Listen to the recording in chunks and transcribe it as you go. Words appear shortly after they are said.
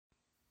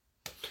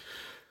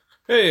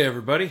Hey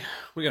everybody,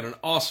 we got an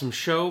awesome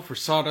show for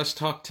Sawdust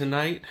Talk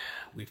tonight.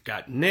 We've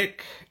got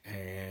Nick,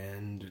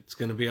 and it's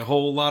going to be a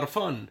whole lot of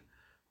fun.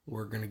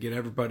 We're going to get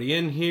everybody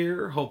in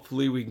here.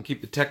 Hopefully we can keep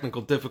the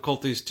technical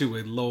difficulties to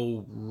a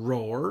low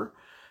roar,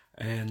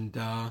 and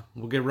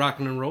we'll get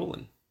rocking and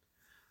rolling.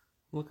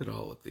 Look at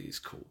all of these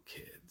cool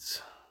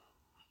kids.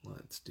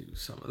 Let's do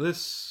some of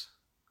this,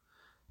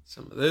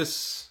 some of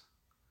this.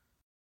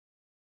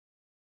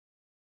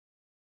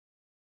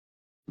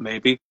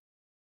 Maybe.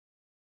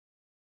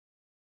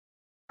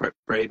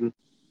 Braden.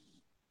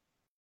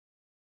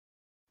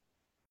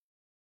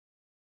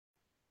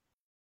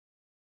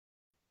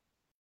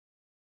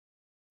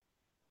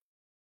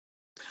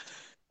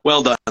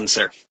 Well done,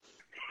 sir.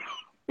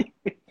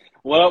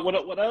 What up, what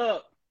up, what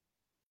up?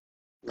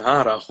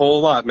 Not a whole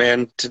lot,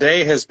 man.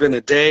 Today has been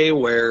a day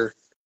where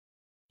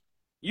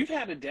You've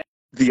had a day.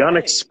 the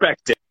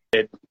unexpected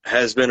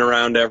has been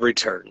around every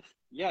turn.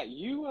 Yeah,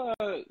 you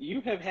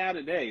have had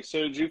a day.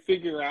 So did you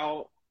figure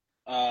out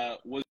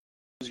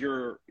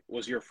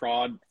was your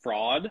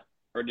fraud,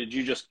 or did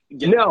you just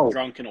get No.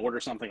 drunk and order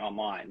something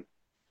online?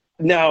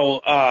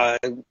 Now,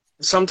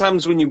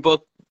 sometimes when you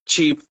book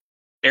cheap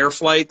air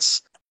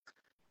flights,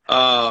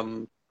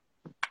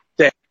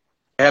 they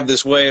have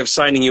this way of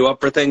signing you up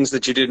for things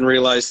that you didn't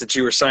realize that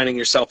you were signing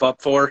yourself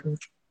up for.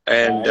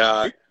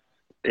 And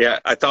yeah,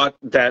 I thought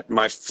that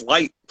my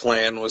flight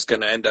plan was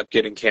going to end up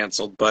getting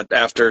canceled, but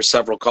after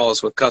several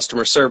calls with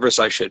customer service,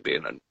 I should be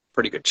in a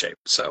pretty good shape.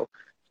 So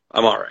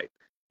I'm all right.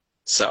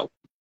 So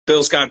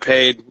bills got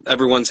paid,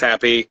 everyone's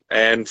happy,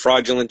 and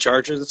fraudulent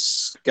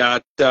charges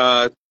got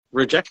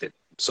rejected.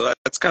 So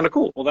that's kind of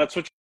cool. Well, that's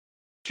what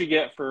you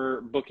get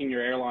for booking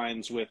your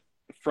airlines with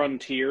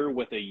Frontier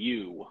with a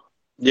U.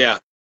 Yeah.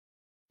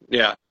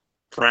 Yeah.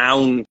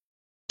 Brown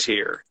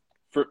tier.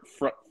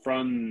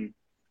 Frontier.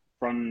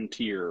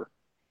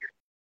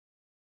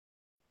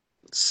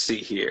 Let's see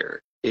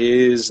here.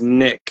 Is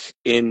Nick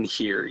in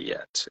here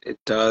yet? It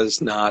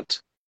does not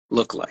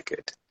look like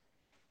it.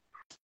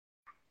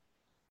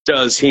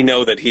 Does he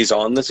know that he's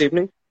on this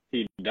evening?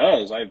 He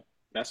does. I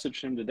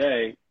messaged him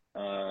today.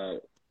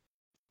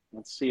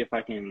 Let's see if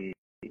I can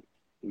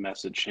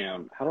message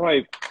him. How do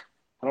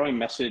I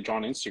message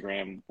on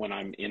Instagram when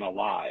I'm in a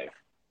live?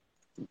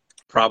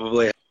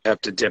 Probably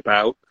have to dip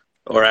out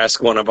or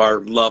ask one of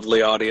our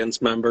lovely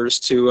audience members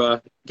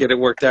to get it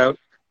worked out.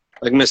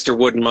 Like Mr.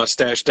 Wooden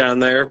Mustache down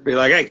there. Be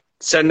like, hey,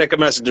 send Nick a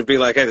message and be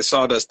like, hey, the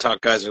Sawdust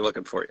Talk guys are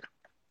looking for you.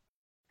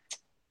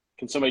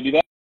 Can somebody do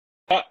that?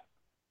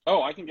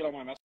 Oh, I can get all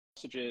my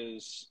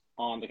messages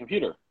on the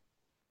computer.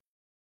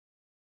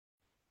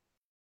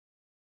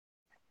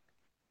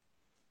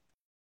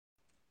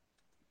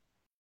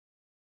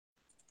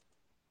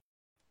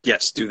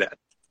 Yes, do that.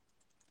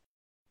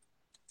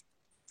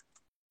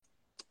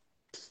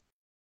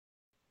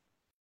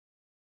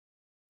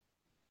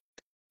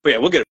 But yeah,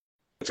 we'll get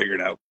it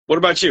figured out. What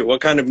about you? What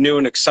kind of new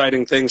and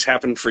exciting things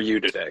happened for you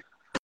today?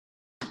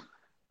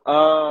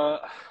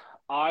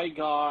 I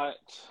got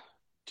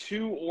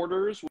 2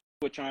 orders,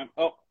 which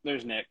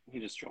there's Nick. He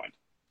just joined.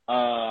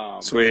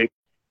 Sweet.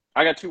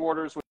 I got 2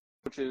 orders,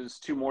 which is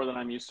 2 more than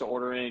I'm used to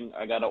ordering.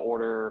 I got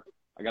to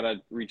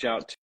reach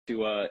out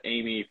to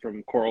Amy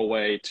from Coral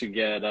Way to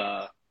get,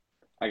 I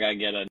got to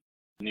get a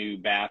new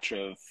batch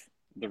of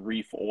the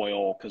reef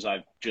oil because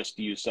I've just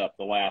used up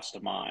the last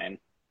of mine.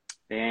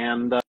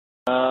 And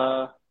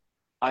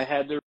I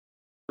had to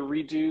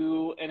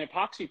redo an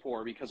epoxy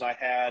pour because I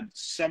had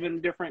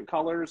 7 different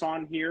colors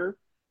on here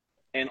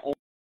and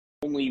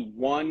only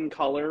one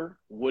color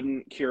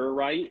wouldn't cure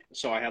right.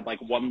 So I had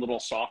like one little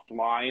soft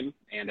line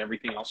and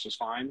everything else was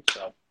fine.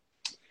 So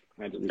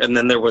and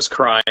then there was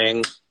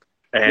crying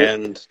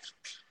and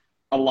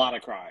a lot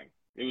of crying.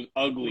 It was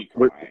ugly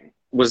crying.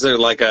 Was there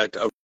like a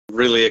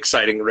really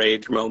exciting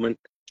rage moment?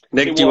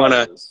 Nick, do you want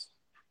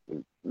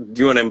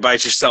to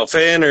invite yourself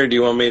in, or do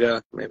you want me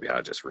to? Maybe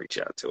I'll just reach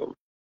out to him.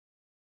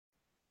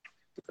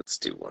 Let's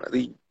do one of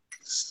these.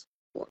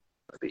 One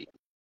of these.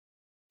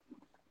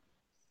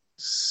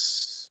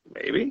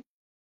 Maybe.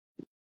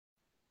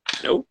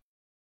 Nope.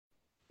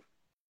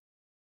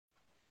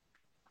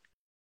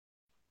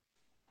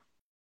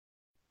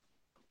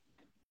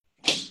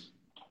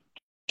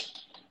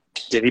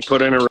 Did he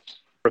put in a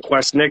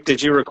request? Nick,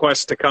 did you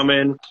request to come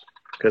in?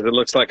 Because it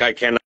looks like I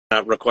cannot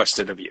request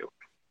it of you.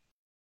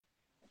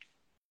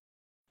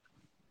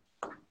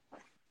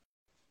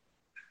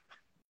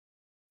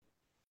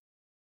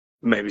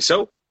 Maybe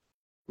so.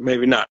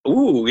 Maybe not.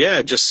 Ooh,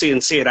 yeah, just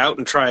CNC it out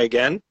and try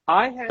again.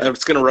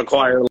 It's going to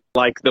require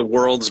like the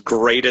world's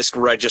greatest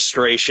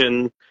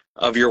registration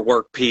of your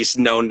workpiece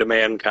known to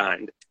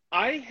mankind.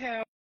 I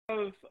have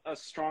a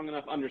strong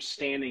enough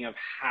understanding of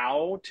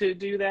how to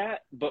do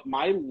that, but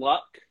my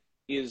luck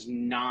is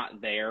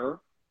not there.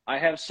 I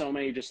have so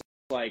many just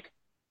like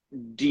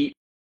deep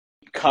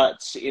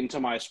cuts into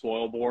my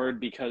spoil board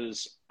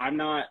because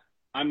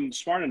I'm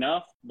smart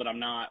enough, but I'm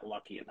not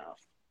lucky enough.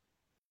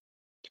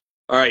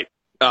 All right,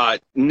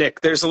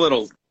 Nick, there's a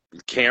little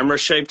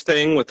camera-shaped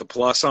thing with the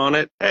plus on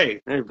it.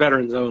 Hey,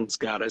 Veteran Zone's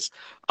got us.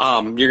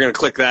 You're going to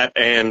click that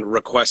and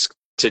request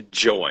to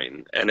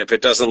join. And if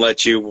it doesn't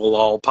let you, we'll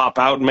all pop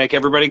out and make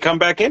everybody come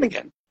back in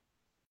again.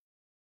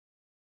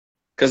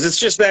 Because it's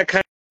just that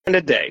kind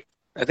of day.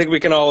 I think we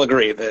can all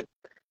agree that,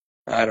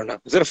 I don't know,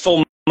 is it a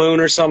full moon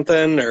or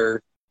something,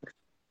 or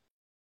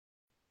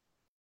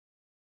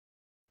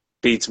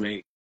beats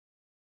me?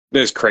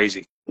 It's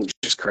crazy. It's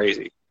just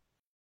crazy.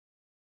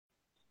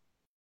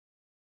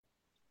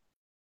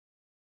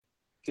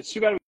 It's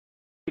too bad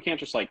we can't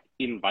just, like,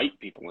 invite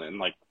people in,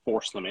 like,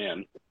 force them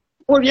in.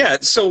 Well, yeah,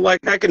 so,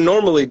 like, I can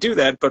normally do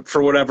that, but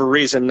for whatever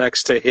reason,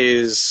 next to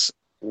his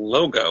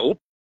logo,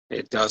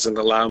 it doesn't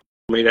allow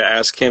me to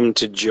ask him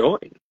to join.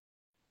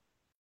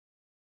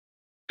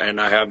 And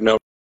I have no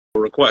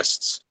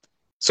requests.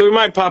 So we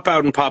might pop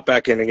out and pop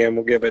back in again.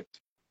 We'll give it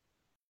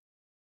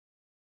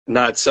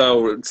not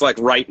so. It's like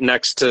right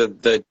next to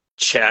the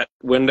chat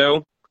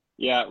window.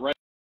 Yeah, right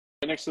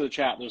next to the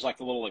chat, there's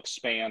like a little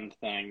expand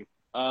thing.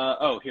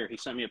 Oh, here, he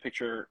sent me a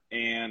picture,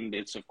 and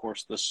it's, of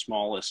course, the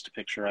smallest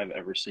picture I've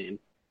ever seen.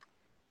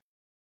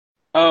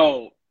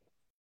 Oh,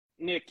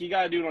 Nick, you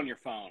gotta do it on your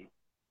phone.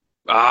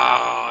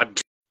 Ah,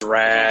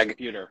 drag.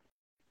 Computer.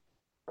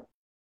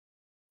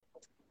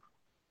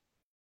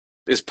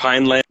 Is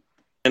Pineland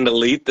and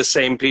Elite the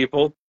same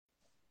people?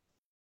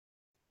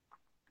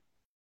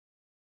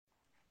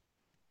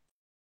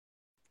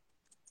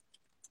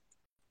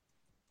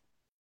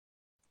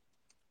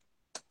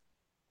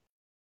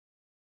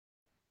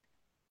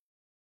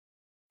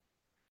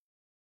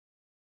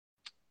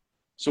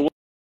 So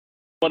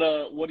what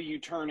are you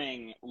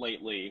turning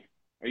lately?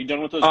 Are you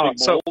done with those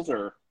big bowls,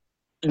 or?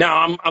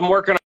 No, I'm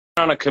working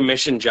on a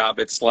commission job.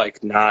 It's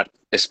like not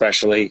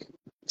especially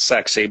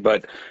sexy,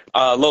 but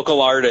a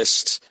local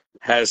artist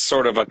has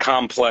sort of a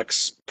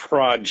complex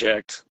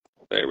project.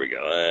 There we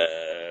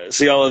go.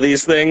 See all of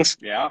these things?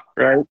 Yeah.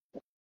 Right?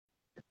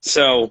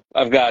 So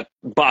I've got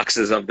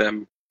boxes of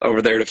them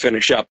over there to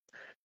finish up.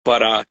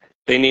 But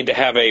they need to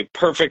have a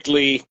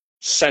perfectly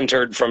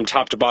centered from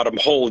top to bottom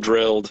hole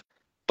drilled,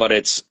 but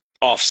it's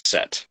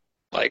offset.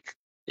 Like,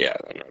 yeah,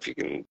 I don't know if you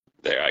can,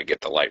 there, I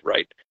get the light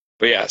right.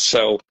 But yeah,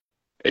 so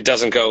it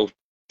doesn't go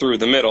through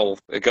the middle,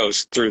 it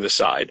goes through the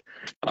side.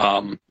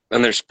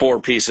 And there's 4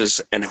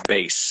 pieces and a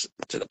base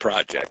to the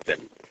project.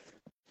 And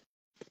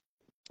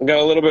I've got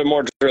a little bit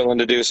more drilling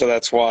to do, so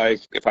that's why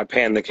if I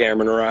pan the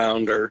camera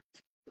around or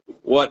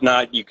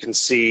whatnot, you can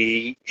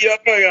see,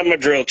 yep, I got my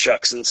drill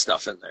chucks and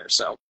stuff in there.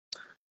 So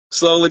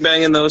slowly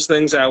banging those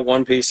things out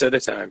one piece at a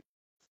time.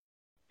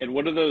 And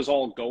what are those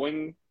all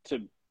going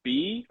to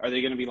be? Are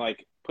they going to be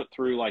like put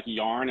through like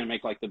yarn and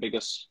make like the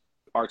biggest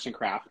arts and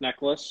craft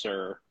necklace,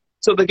 or?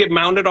 So they get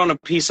mounted on a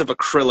piece of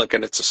acrylic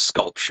and it's a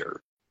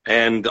sculpture.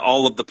 And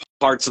all of the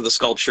parts of the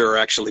sculpture are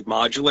actually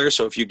modular.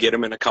 So if you get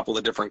them in a couple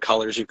of different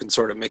colors, you can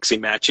sort of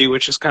mixy-matchy,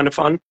 which is kind of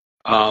fun.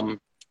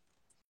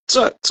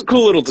 So it's a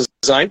cool little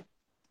design.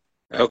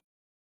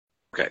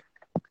 Okay.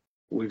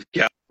 We've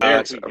got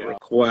a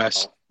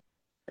request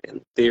in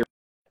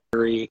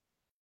theory.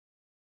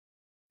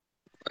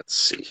 Let's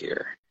see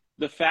here.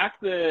 The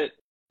fact that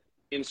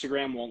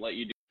Instagram won't let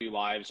you do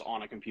lives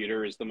on a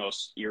computer is the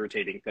most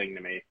irritating thing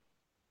to me.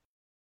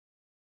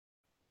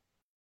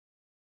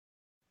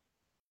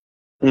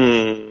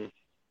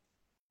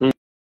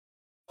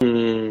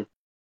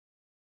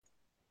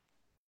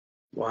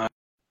 Why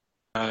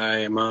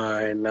am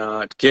I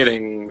not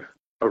getting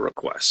a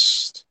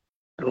request?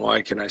 And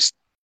why can I say,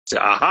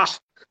 aha,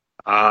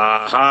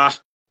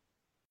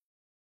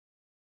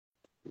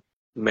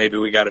 maybe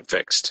we got it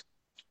fixed.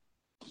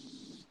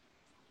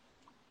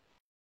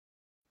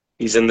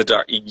 He's in the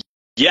dark.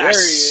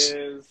 Yes. There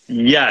he is.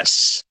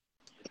 Yes.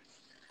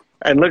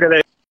 And look at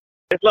it.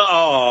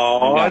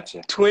 Oh,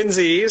 Gotcha.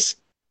 Twinsies.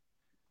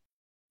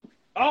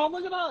 Oh,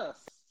 look at us.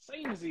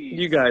 Samesies.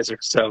 You guys are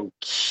so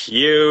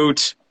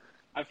cute.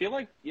 I feel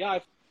like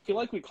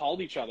we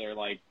called each other.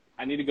 Like,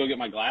 I need to go get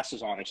my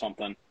glasses on or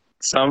something.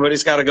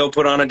 Somebody's got to go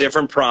put on a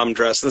different prom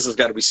dress. This has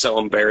got to be so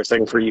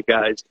embarrassing for you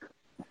guys.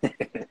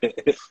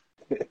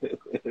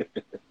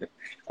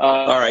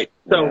 All right.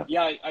 So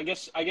yeah, I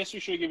guess we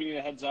should have given you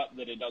a heads up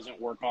that it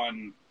doesn't work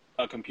on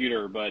a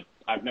computer, but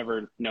I've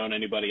never known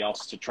anybody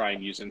else to try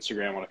and use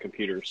Instagram on a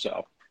computer.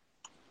 So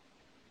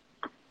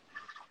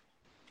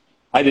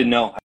I didn't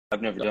know.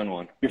 I've never done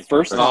one. Your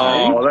first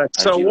time? Oh,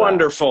 that's so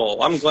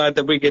wonderful. I'm glad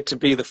that we get to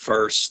be the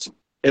first.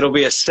 It'll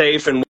be a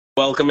safe and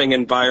welcoming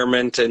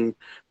environment, and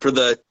for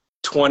the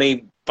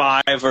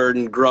 25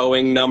 and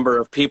growing number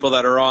of people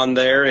that are on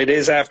there, it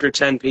is after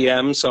 10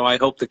 p.m., so I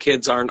hope the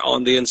kids aren't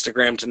on the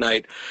Instagram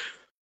tonight.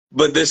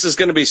 But this is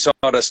going to be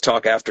Sawdust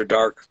Talk After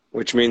Dark,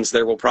 which means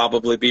there will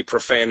probably be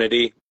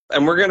profanity,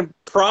 and we're going to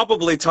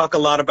probably talk a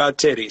lot about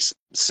titties.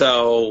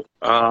 So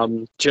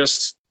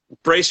just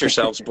brace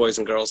yourselves, boys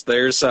and girls.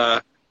 There's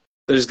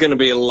going to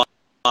be a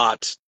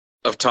lot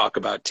of talk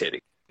about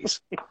titties.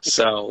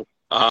 So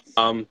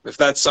if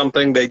that's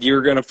something that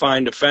you're going to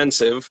find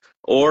offensive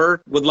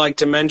or would like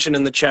to mention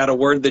in the chat a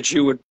word that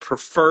you would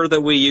prefer that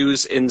we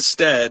use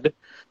instead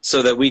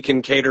so that we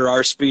can cater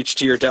our speech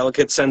to your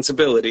delicate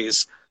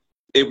sensibilities,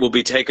 it will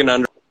be taken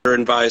under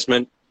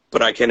advisement,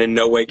 but I can in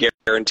no way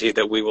guarantee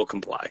that we will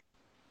comply.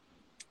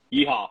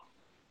 Yeehaw.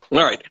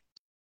 All right.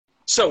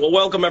 So,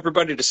 welcome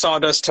everybody to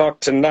Sawdust Talk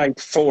tonight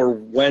for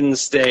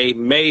Wednesday,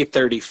 May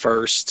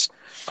 31st,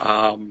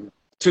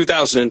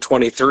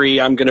 2023.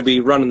 I'm going to be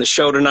running the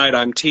show tonight.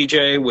 I'm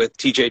TJ with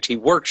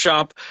TJT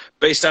Workshop,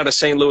 based out of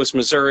St. Louis,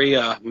 Missouri.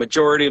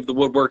 Majority of the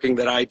woodworking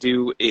that I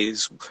do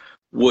is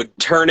wood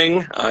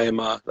turning. I am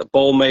a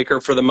bowl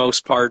maker for the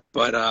most part,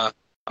 but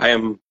I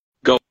am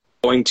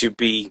going to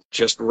be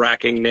just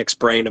racking Nick's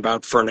brain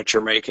about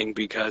furniture making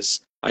because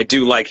I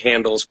do like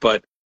handles,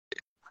 but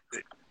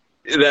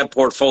that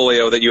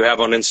portfolio that you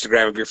have on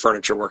Instagram of your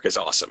furniture work is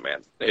awesome,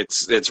 man.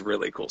 It's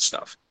really cool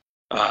stuff.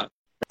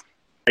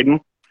 Braden?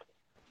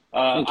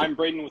 I'm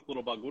Braden with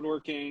Little Bug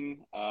Woodworking.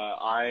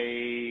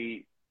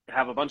 I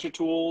have a bunch of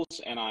tools,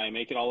 and I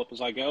make it all up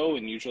as I go,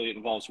 and usually it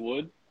involves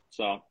wood.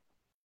 So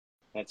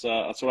that's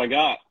what I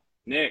got.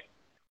 Nick,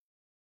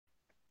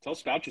 tell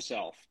us about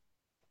yourself.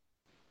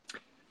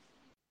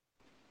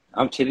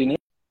 I'm Titty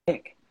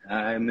Nick.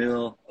 I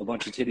mill a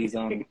bunch of titties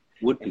on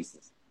wood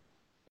pieces.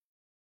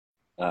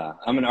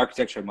 I'm an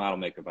architecture model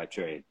maker by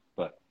trade,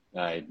 but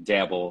I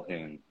dabble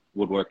in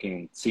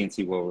woodworking,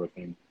 CNC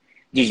woodworking,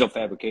 digital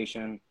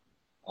fabrication,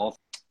 all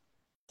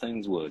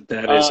things wood.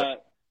 That is.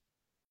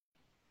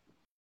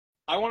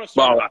 I want to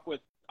start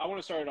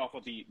it off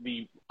with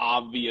the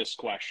obvious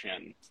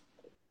question.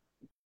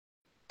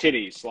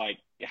 Titties, like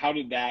how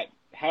did that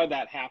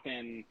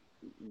happen?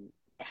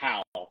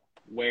 How?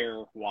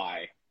 Where?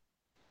 Why?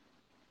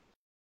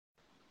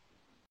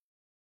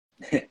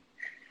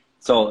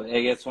 So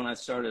I guess when I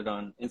started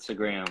on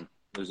Instagram,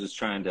 I was just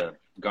trying to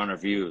garner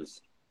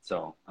views.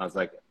 So I was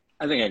like,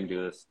 I think I can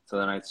do this. So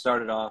then I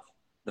started off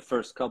the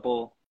first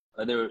couple.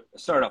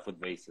 Started off with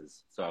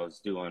vases. So I was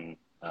doing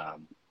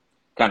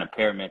kind of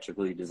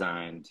parametrically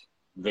designed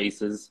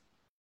vases,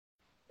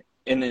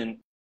 and then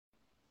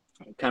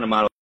kind of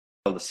modeled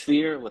the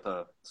sphere with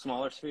a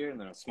smaller sphere, and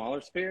then a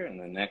smaller sphere, and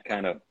then that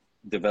kind of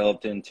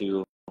developed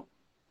into.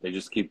 They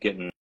just keep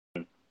getting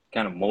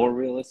kind of more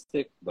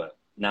realistic, but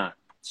not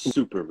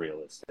super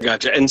realistic.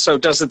 Gotcha. And so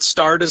does it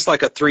start as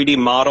like a 3D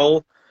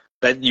model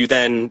that you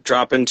then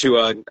drop into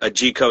a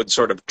G-code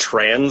sort of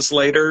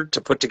translator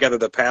to put together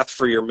the path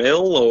for your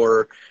mill?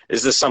 Or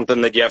is this something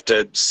that you have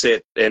to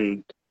sit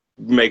and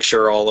make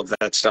sure all of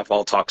that stuff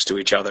all talks to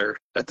each other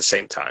at the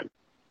same time?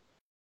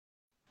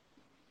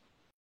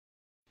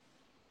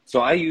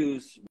 So I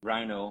use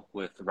Rhino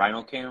with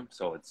RhinoCam,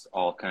 so it's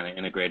all kind of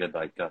integrated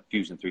like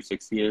Fusion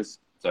 360 is.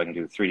 So I can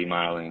do 3D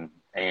modeling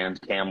and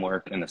cam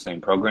work in the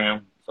same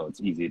program. So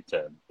it's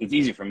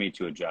easy for me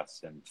to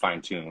adjust and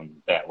fine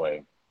tune that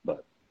way.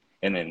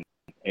 And then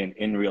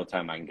in real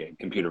time, I can get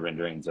computer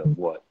renderings of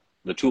what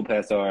the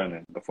toolpaths are, and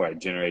then before I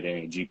generate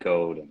any G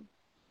code, and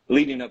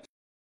leading up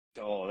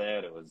to all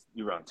that,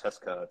 you run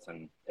test cuts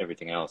and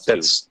everything else.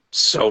 That's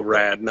so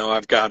rad. No,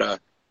 I've got a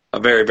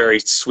very, very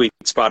sweet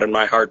spot in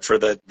my heart for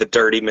the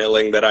dirty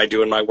milling that I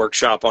do in my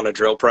workshop on a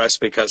drill press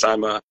because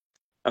I'm a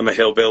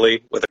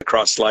hillbilly with a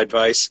cross slide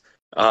vise.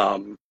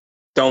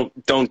 Don't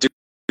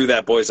do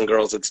that, boys and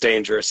girls. It's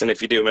dangerous. And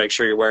if you do, make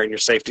sure you're wearing your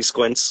safety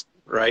squints,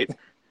 right?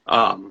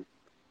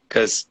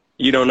 Because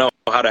you don't know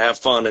how to have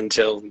fun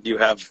until you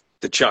have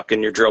the chuck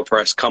in your drill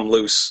press come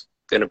loose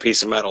in a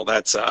piece of metal.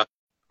 That's about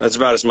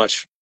as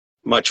much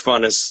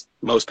fun as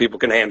most people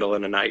can handle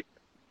in a night.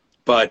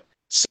 But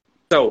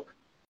so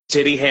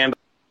titty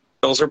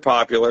handles are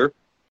popular,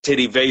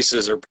 titty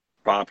vases are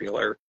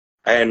popular,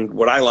 and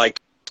what I like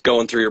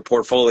going through your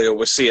portfolio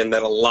was seeing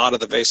that a lot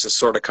of the vases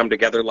sort of come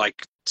together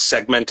like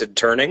segmented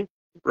turning,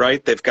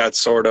 right? They've got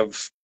sort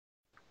of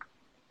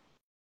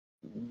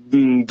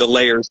the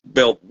layers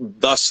built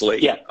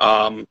thusly. Yeah.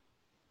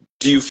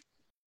 Do you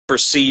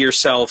foresee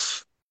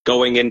yourself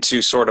going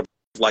into sort of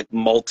like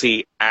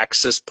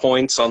multi-axis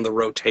points on the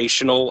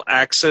rotational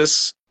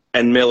axis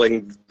and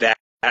milling that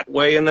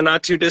way in the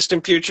not too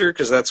distant future?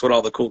 Because that's what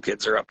all the cool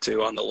kids are up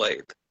to on the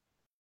lathe.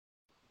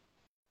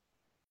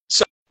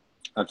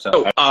 I'm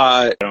sorry,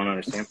 I don't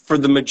understand. For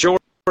the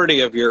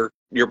majority of your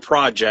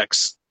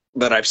projects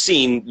that I've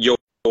seen, your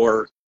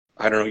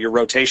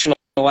rotational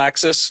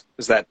axis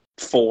is that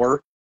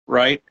 4,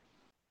 right?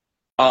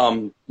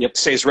 Yep.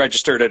 Stays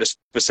registered at a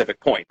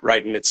specific point,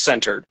 right? And it's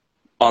centered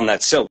on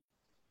that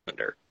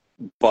cylinder.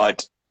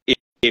 But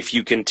if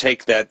you can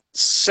take that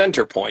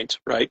center point,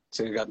 right?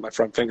 So you got my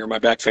front finger, my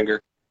back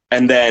finger,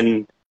 and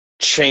then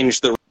change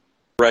the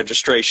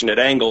registration at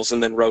angles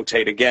and then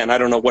rotate again. I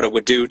don't know what it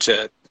would do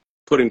to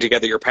putting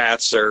together your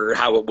paths or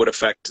how it would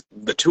affect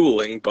the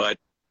tooling, but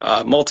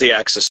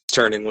multi-axis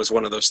turning was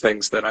one of those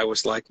things that I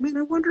was like, man,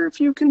 I wonder if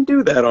you can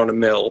do that on a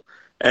mill.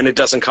 And it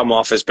doesn't come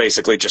off as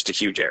basically just a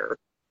huge error.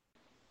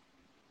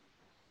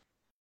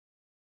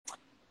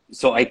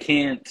 So I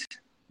can't,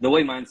 the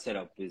way mine's set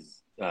up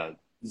is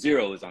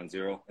 0 is on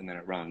 0, and then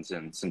it runs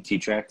in some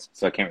T-tracks,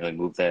 so I can't really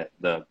move that.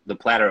 The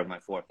platter of my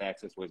 4th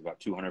axis weighs about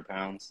 200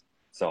 pounds.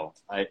 So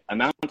I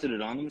mounted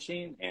it on the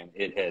machine, and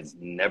it has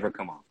never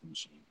come off the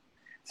machine.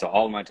 So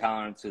all my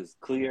tolerance is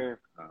clear.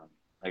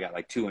 I got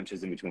like 2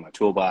 inches in between my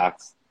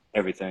toolbox,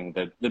 everything.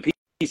 The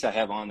piece I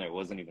have on there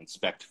wasn't even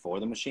spec'd for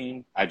the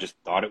machine. I just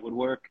thought it would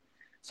work.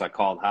 So I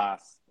called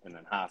Haas, and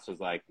then Haas was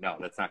like, no,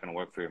 that's not going to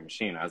work for your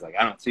machine. I was like,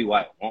 I don't see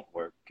why it won't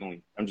work.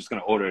 I'm just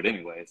going to order it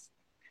anyways,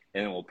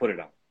 and then we'll put it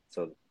on.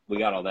 So we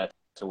got all that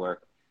to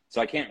work.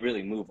 So I can't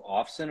really move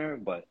off center,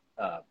 but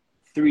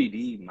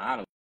 3D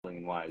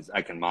modeling wise,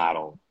 I can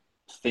model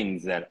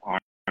things that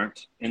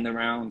aren't in the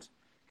round.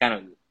 Kind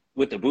of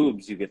with the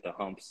boobs, you get the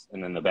humps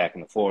and then the back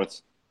and the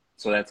forths.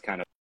 So that's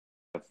kind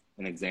of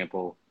an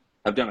example.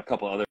 I've done a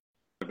couple other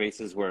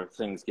bases where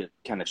things get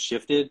kind of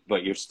shifted,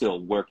 but you're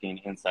still working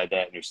inside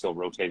that and you're still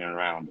rotating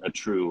around a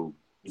true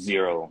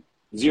zero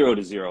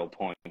to zero,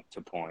 point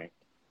to point,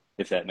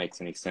 if that makes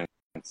any sense.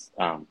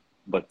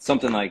 But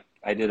something like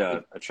I did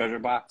a treasure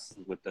box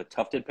with the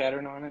tufted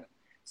pattern on it.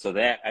 So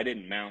that I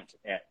didn't mount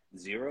at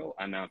 0.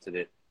 I mounted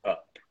it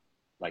up,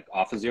 like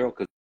off of 0,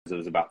 because it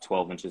was about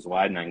 12 inches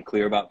wide and I can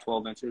clear about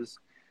 12 inches.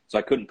 So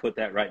I couldn't put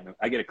that right in.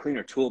 I get a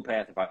cleaner tool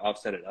path if I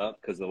offset it up,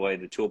 because the way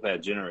the tool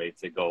path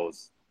generates, it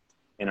goes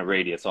in a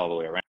radius all the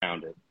way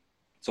around it.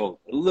 So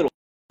little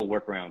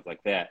workarounds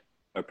like that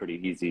are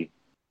pretty easy,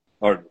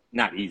 or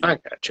not easy. I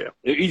got you.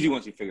 They're easy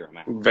once you figure them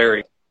out.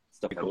 Very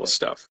Stuff cool like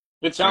stuff.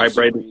 It sounds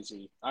super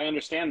easy. I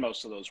understand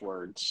most of those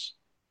words.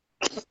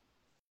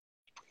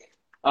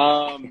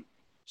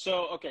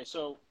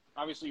 So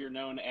obviously you're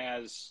known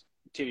as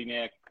Titty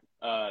Nick.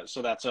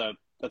 So that's a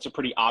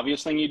pretty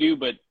obvious thing you do,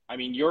 but I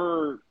mean,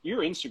 your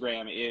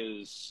Instagram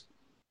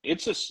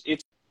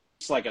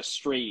it's like a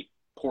straight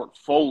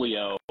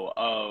portfolio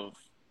of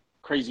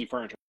crazy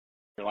furniture.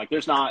 Like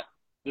there's not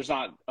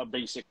a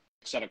basic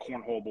set of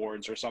cornhole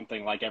boards or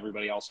something like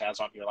everybody else has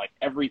on here. Like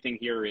everything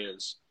here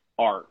is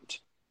art.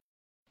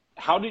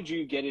 How did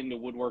you get into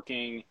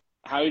woodworking?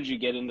 How did you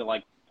get into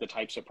like the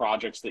types of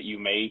projects that you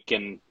make?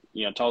 And,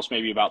 you know, tell us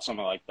maybe about some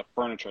of like the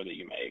furniture that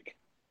you make.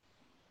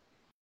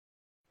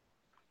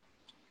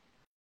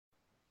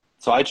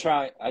 So I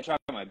try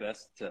my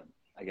best to,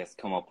 I guess,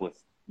 come up with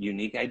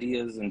unique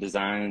ideas and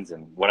designs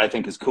and what I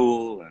think is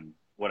cool and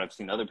what I've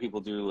seen other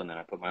people do. And then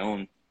I put my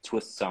own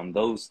twists on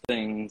those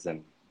things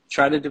and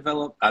try to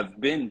develop.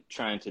 I've been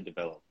trying to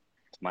develop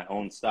my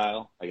own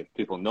style. I guess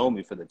people know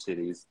me for the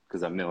titties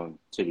because I'm milling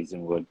titties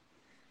in wood.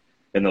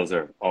 And those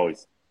are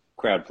always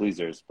crowd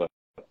pleasers. But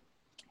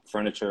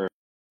furniture,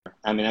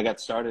 I mean, I got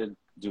started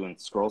doing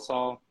scroll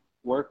saw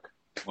work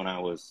when I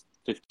was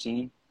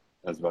 15.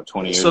 That was about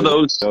 20 years ago. So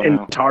those now.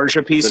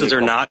 intarsia pieces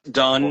are not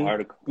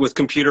done with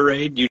computer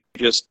aid? You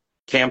just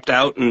camped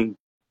out and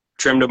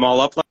trimmed them all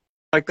up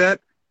like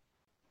that?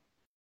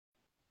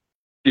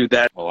 Dude,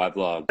 that I've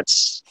logged.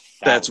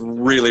 That's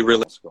really,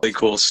 really, really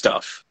cool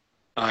stuff.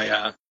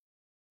 I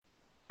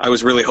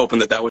was really hoping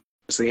that was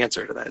the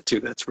answer to that,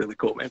 too. That's really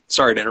cool, man.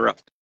 Sorry to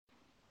interrupt.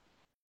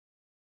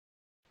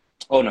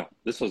 Oh, no.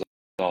 This was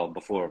all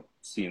before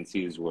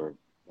CNCs were,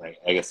 like,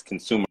 I guess,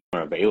 consumer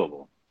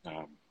available.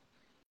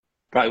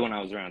 Probably when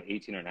I was around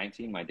 18 or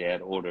 19, my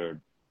dad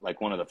ordered, like,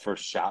 one of the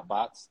first shop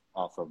bots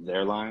off of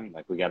their line.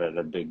 Like, we got it at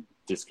a big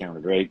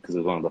discounted rate because it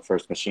was one of the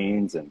first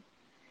machines. And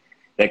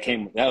that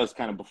was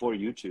kind of before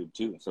YouTube,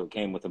 too. So it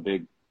came with a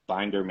big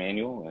binder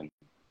manual and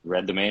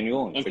read the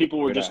manual. And people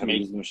were just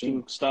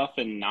making stuff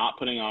and not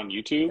putting on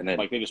YouTube? And then,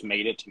 like, they just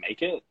made it to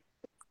make it?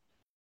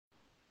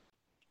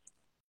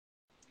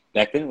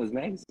 Back then, it was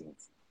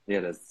magazines. You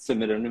had to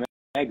submit them to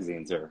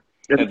magazines or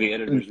have the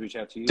editors reach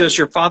out to you. Does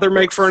your father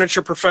make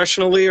furniture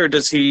professionally, or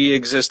does he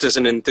exist as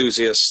an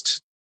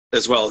enthusiast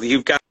as well?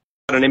 You've got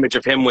an image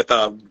of him with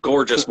a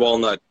gorgeous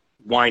walnut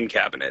wine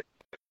cabinet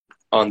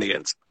on the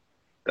inside.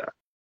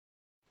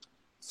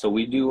 So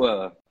we do,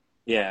 I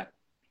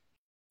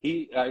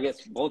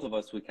guess both of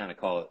us, we kind of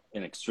call it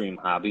an extreme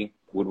hobby,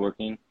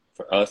 woodworking.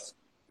 For us,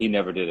 he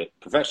never did it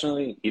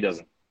professionally. He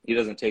doesn't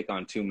take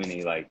on too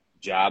many like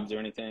jobs or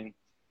anything.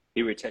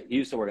 He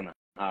used to work in the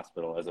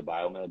hospital as a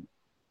biomed,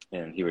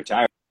 and he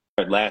retired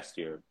last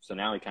year. So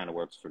now he kind of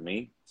works for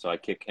me. So I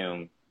kick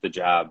him the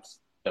jobs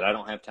that I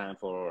don't have time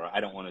for, or I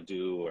don't want to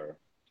do, or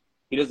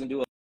he doesn't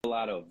do a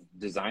lot of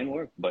design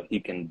work, but he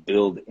can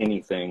build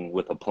anything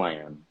with a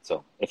plan.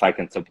 So if I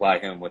can supply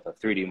him with a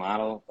 3D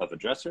model of a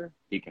dresser,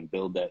 he can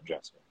build that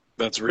dresser.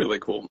 That's really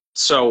cool.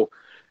 So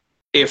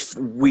if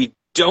we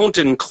don't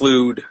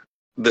include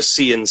the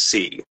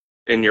CNC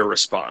in your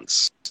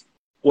response,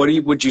 what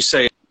would you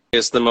say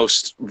is the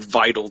most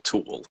vital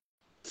tool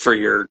for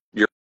your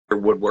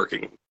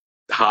woodworking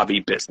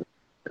hobby business?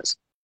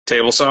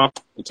 Table saw?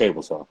 The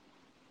table saw.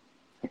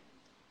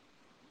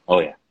 Oh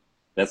yeah.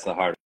 That's the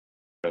heart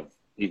of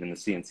even the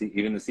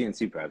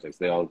CNC projects.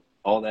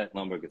 All that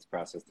lumber gets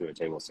processed through a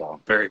table saw.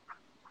 Very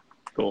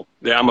cool.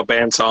 Yeah, I'm a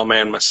bandsaw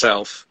man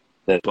myself,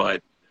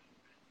 but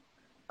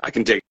I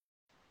can dig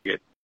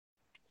it.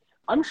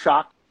 I'm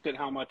shocked at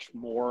how much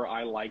more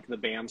I like the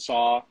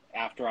bandsaw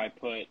after I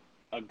put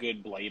a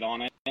good blade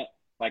on it.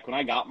 Like when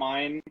I got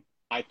mine,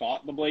 I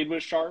thought the blade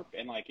was sharp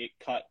and like it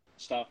cut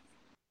stuff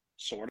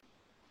sort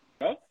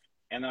of.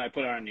 And then I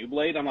put on a new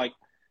blade. I'm like,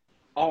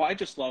 oh, I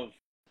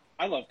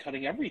love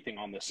cutting everything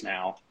on this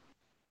now.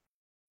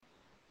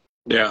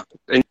 Yeah.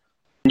 And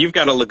you've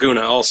got a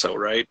Laguna also,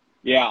 right?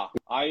 Yeah.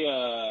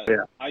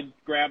 I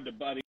grabbed a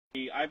buddy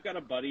I've got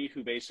a buddy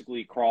who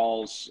basically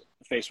crawls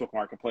Facebook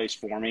Marketplace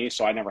for me,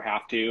 so I never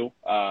have to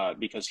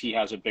because he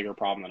has a bigger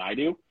problem than I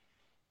do.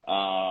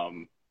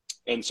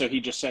 And so he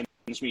just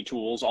sends me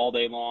tools all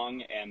day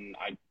long, and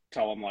I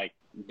tell him, like,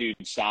 dude,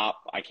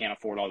 stop. I can't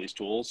afford all these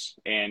tools.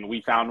 And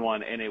we found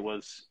one, and it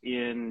was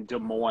in Des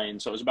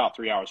Moines, so it was about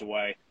 3 hours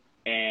away.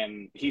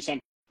 And he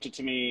sent it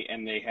to me,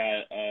 and they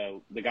had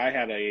the guy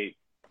had a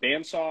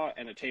bandsaw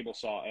and a table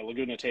saw, a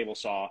Laguna table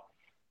saw,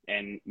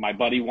 and my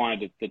buddy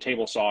wanted the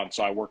table saw, and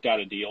so I worked out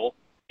a deal.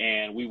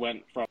 And we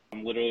went from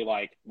literally,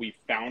 like, we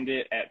found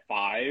it at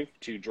 5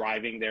 to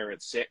driving there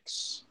at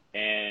 6,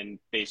 and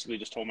basically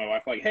just told my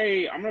wife, like,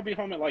 hey, I'm going to be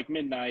home at, like,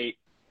 midnight.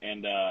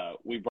 And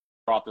we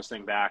brought this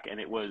thing back, and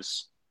it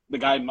was, the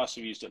guy must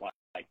have used it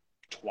like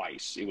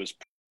twice. It was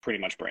pretty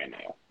much brand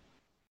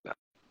new.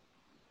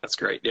 That's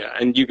great. Yeah.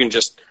 And you can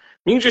just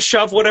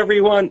shove whatever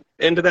you want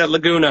into that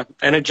Laguna,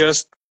 and it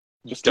just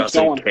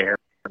doesn't care.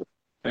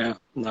 Yeah.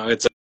 No,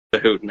 it's a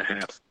hoot and a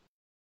half.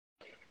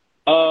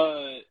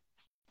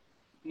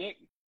 Nick,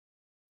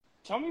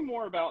 tell me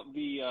more about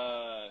the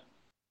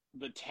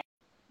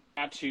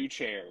tattoo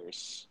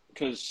chairs,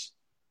 because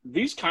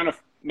these kind of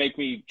make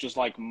me just,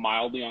 like,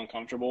 mildly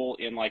uncomfortable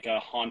in, like, a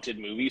haunted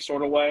movie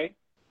sort of way.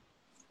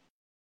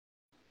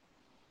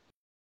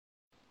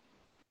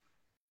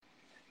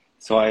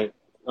 So I'm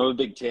a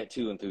big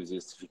tattoo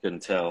enthusiast, if you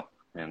couldn't tell,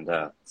 and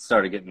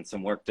started getting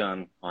some work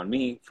done on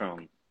me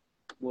from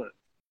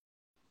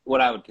what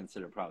I would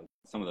consider probably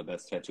some of the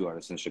best tattoo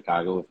artists in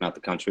Chicago, if not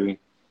the country.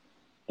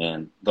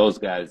 And those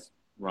guys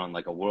run,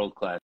 like, a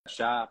world-class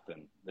shop,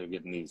 and they're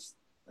getting these,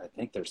 I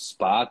think they're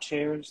spa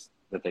chairs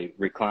that they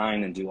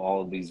recline and do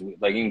all of these,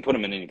 like, you can put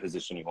them in any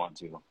position you want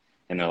to.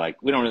 And they're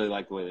like, we don't really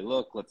like the way they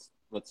look. Let's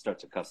start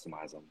to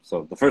customize them.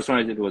 So the first one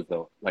I did was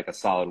like a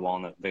solid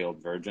walnut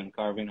veiled virgin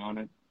carving on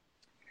it.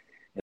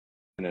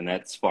 And then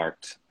that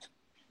sparked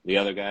the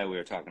other guy we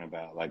were talking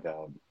about, like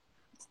a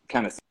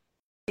kind of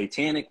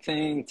satanic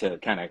thing to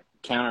kind of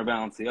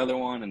counterbalance the other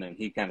one. And then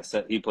he kind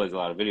of he plays a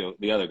lot of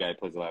the other guy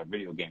plays a lot of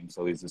video games.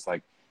 So he's just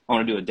like, I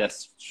want to do a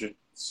Death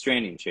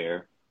Stranding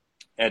chair.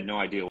 I had no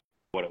idea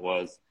what it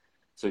was.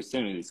 So he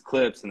sent me these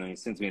clips, and then he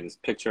sends me this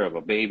picture of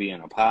a baby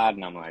in a pod,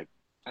 and I'm like,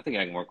 I think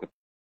I can work with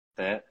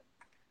that.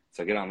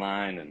 So I get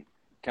online and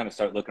kind of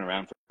start looking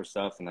around for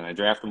stuff, and then I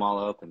draft them all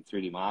up and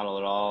 3D model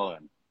it all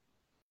and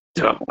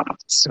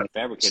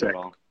fabricate it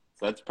all.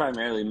 So that's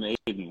primarily made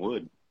in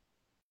wood.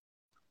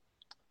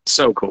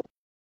 So cool.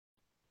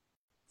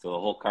 So the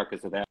whole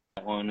carcass of that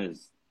one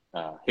is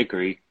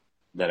hickory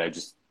that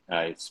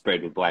I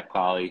sprayed with black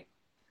poly.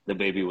 The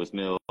baby was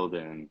milled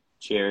in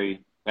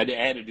cherry. I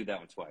had to do that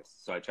one twice.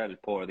 So I tried to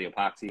pour the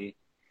epoxy.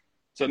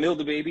 So I milled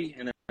the baby,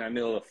 and then I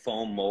milled a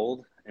foam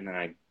mold, and then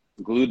I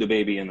glued the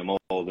baby in the mold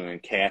and then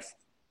cast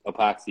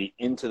epoxy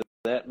into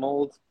that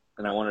mold.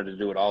 And I wanted to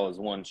do it all as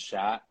one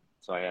shot.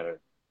 So I had to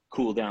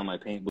cool down my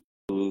paint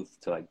booth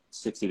to like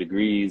 60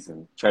 degrees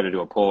and try to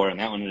do a pour, and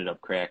that one ended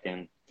up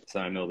cracking.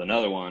 So I milled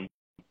another one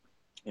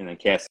and then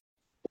cast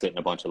it in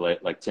a bunch of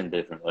like 10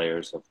 different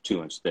layers of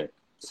 2-inch thick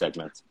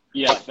segments.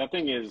 Yeah, that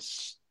thing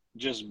is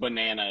just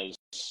bananas.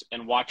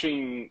 And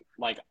watching,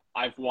 like,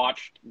 I've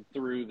watched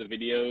through the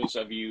videos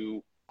of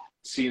you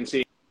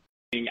CNCing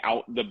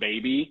out the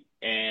baby,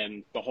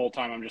 and the whole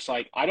time I'm just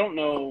like, I don't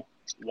know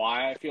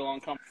why I feel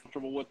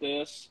uncomfortable with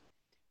this,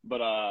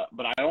 but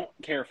I don't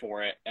care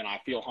for it, and I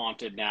feel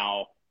haunted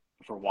now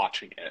for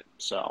watching it.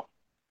 So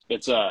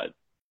it's dude,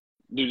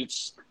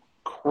 it's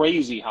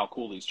crazy how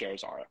cool these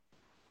chairs are.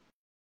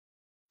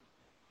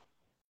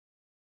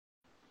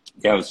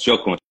 Yeah, I was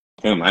joking with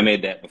him. I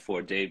made that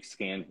before Dave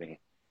scanned me.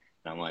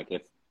 And I'm like,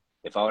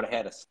 if I would have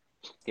had a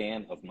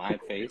scan of my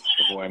face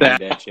before I made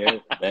that chair,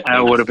 that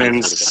would have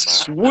been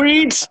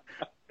sweet.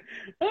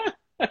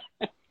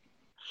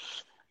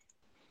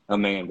 A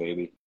man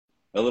baby.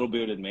 A little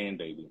bearded man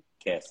baby.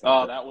 Cast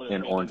that would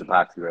have been orange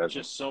epoxy resin.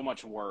 Just so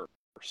much worse.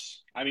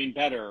 I mean,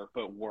 better,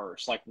 but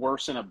worse. Like,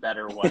 worse in a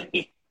better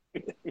way.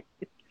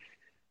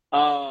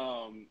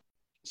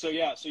 So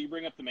you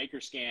bring up the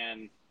Maker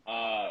Scan.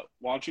 Why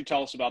don't you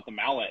tell us about the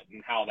mallet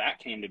and how that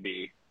came to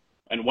be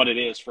and what it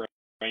is for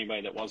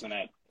anybody that wasn't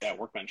at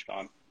Workbench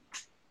Con?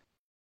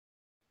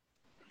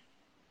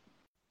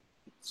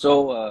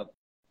 So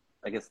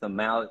I guess the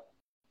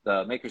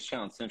Makers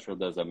Challenge Central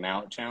does a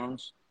mallet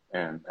challenge,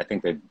 and I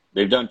think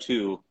they've done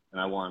 2,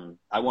 and I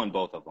won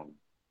both of them.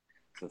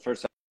 So the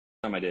first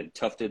time I did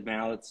tufted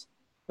mallets,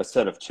 a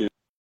set of 2,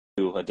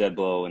 a dead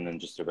blow, and then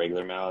just a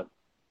regular mallet.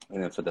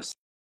 And then for the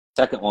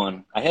second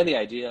one, I had the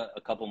idea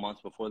a couple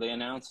months before they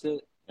announced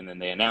it, and then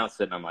they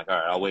announced it, and I'm like, all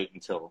right, I'll wait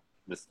until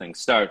this thing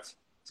starts.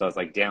 So I was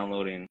like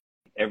downloading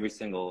Dave,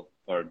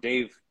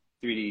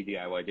 3D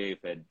DIY Dave,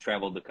 had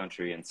traveled the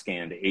country and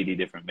scanned 80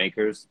 different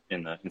makers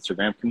in the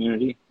Instagram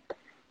community,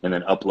 and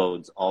then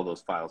uploads all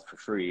those files for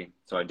free.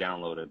 So I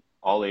downloaded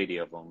all 80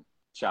 of them,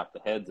 chopped the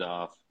heads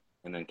off,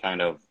 and then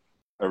kind of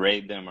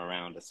arrayed them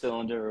around a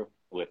cylinder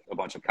with a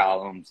bunch of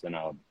columns and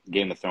a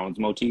Game of Thrones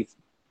motif,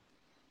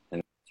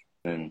 and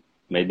then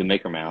made the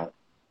Maker mallet,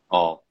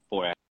 all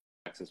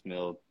 4-axis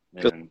milled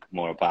and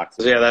more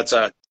epoxy. Yeah, that's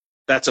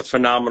that's a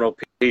phenomenal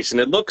piece, and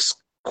it looks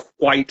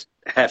quite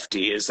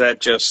hefty. Is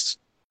that just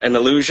an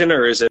illusion,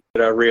 or is it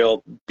a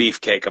real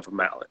beefcake of a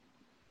mallet?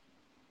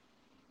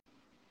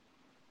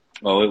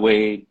 Oh, it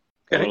weighed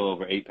a little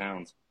over 8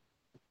 pounds.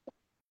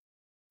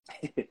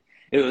 It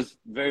was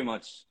very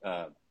much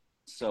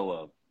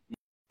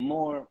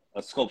more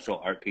a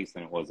sculptural art piece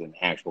than it was an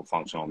actual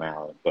functional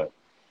mallet. But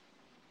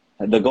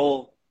my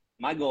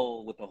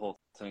goal with the whole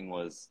thing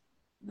was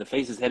the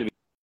faces had to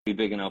be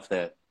big enough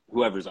that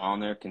whoever's on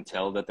there can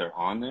tell that they're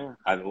on there.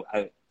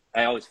 I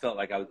always felt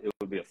like it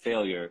would be a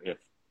failure if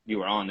you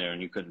were on there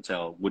and you couldn't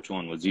tell which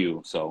one was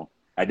you. So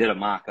I did a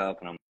mock-up,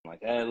 and I'm like,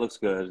 it looks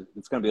good.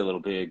 It's going to be a little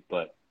big,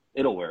 but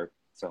it'll work.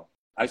 So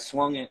I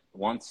swung it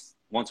once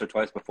or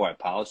twice before I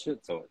polished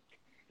it. So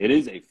it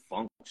is a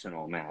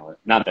functional mallet.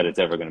 Not that it's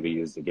ever going to be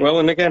used again. Well,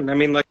 and again, I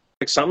mean, like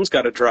something's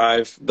got to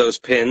drive those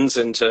pins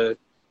into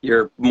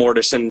your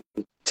mortise and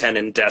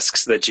tenon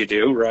desks that you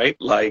do, right?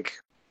 Like,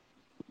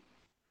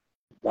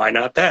 why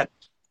not that?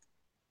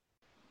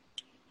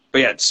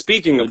 But yeah,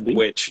 speaking of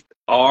which,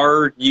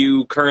 are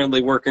you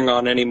currently working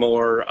on any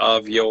more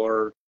of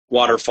your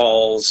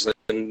waterfalls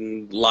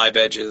and live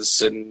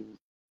edges and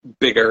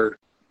bigger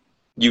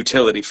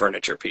utility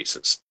furniture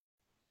pieces?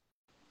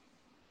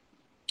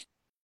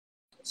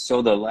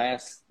 So the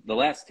last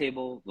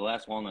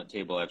walnut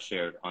table I've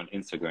shared on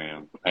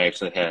Instagram,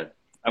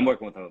 I'm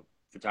working with a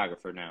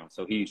photographer now.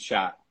 So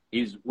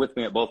he's with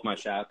me at both my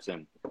shops,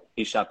 and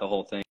he shot the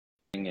whole thing,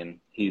 and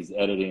he's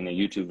editing a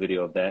YouTube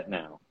video of that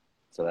now.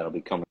 So that'll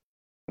be coming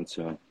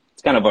soon.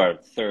 It's kind of our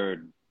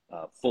third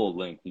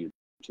full-length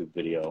YouTube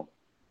video,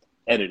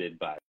 edited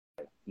by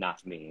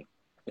not me,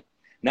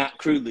 not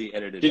crudely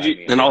edited by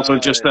me. And also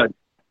just a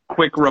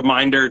quick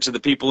reminder to the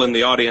people in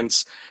the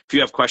audience, if you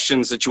have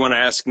questions that you want to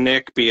ask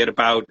Nick, be it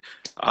about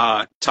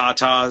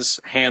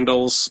tatas,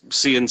 handles,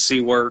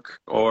 CNC work,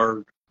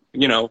 or,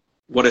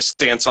 what his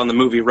stance on the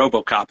movie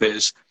RoboCop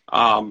is,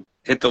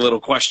 hit the little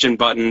question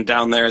button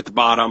down there at the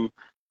bottom,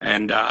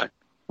 and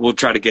we'll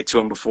try to get to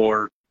him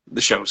before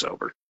the show's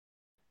over.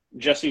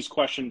 Jesse's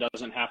question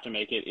doesn't have to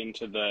make it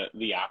into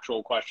the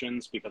actual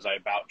questions because I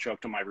about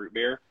choked on my root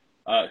beer.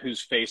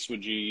 Whose face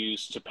would you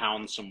use to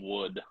pound some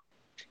wood?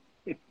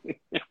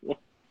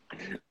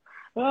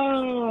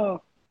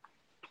 Oh.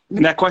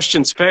 And that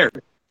question's fair.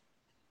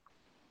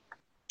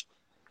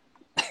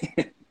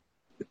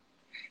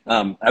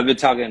 I've been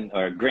talking,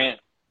 or Grant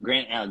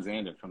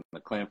Alexander from the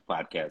Clamp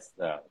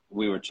podcast,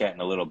 we were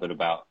chatting a little bit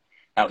about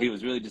how he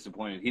was really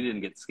disappointed he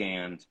didn't get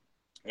scanned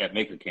at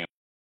Maker Camp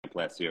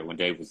last year when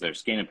Dave was there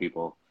scanning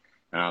people.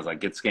 And I was like,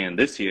 get scanned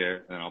this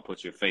year, and I'll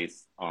put your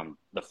face on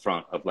the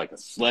front of like a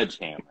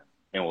sledgehammer,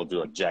 and we'll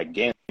do a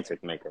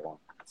gigantic Maker one.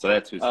 So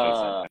that's whose face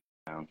I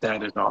found.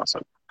 That is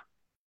awesome.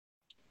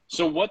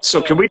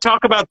 So can we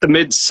talk about the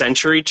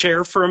mid-century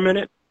chair for a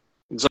minute?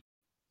 It's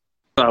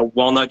a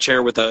walnut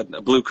chair with a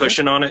blue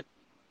cushion on it.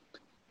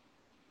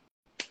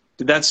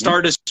 Did that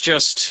start as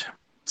just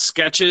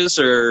sketches,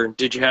 or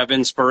did you have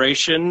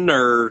inspiration,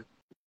 or do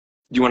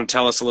you want to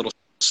tell us a little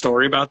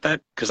story about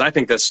that? Because I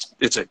think it's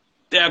an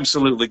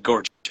absolutely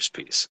gorgeous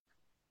piece.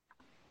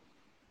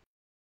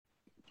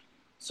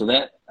 So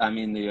the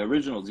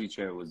original Z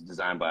chair was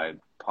designed by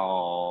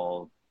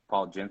Paul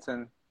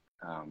Jensen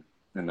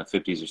in the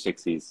 50s or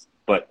 60s,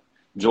 but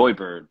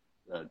Joybird,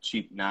 a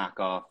cheap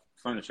knockoff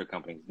furniture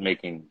company, is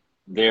making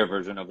their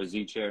version of a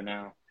Z chair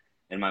now.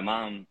 And my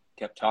mom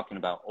kept talking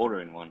about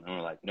ordering one, and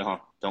we're like, no,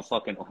 don't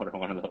fucking order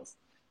one of those.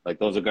 Like,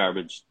 those are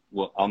garbage.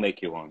 Well, I'll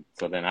make you one.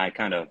 So then I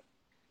kind of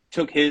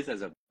took his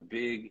as a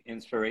big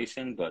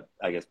inspiration, but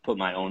I guess put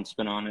my own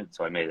spin on it.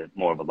 So I made it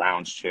more of a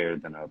lounge chair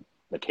than an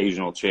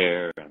occasional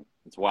chair, and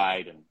it's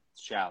wide and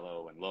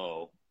shallow and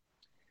low.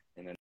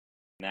 And then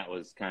that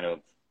was kind of,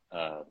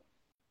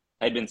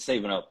 I'd been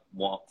saving up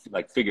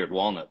figured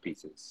walnut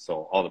pieces.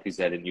 So all the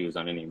pieces I didn't use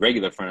on any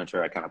regular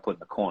furniture, I kind of put in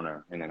the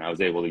corner, and then I was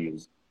able to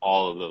use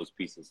all of those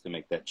pieces to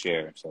make that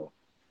chair. So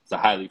it's a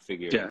highly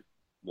figured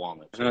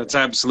walnut chair. It's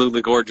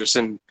absolutely gorgeous.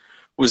 And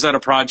was that a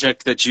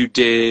project that you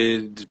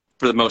did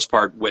for the most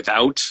part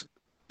without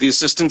the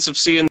assistance of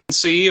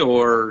CNC,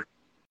 or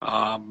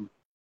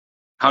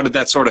how did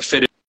that sort of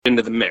fit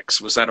into the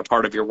mix? Was that a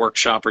part of your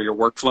workshop or your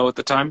workflow at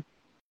the time?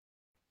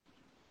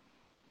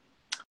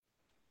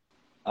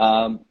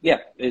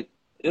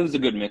 It was a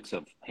good mix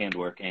of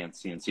handwork and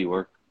CNC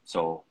work.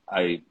 So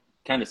I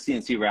kind of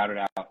CNC routed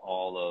out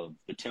all of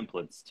the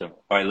templates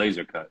I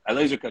laser cut. I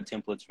laser cut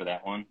templates for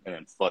that one, and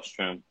then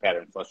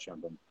pattern flush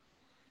trim them.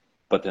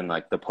 But then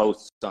like the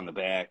posts on the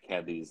back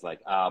had these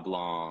like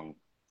oblong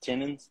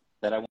tenons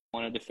that I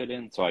wanted to fit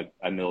in. So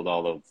I milled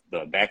all of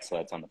the back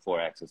slats on the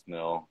 4-axis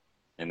mill,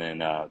 and then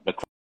the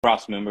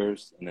cross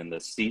members, and then the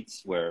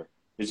seats where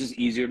it's just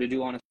easier to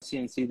do on a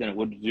CNC than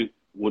it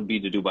would be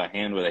to do by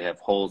hand, where they have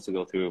holes to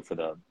go through for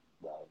the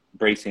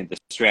bracing, the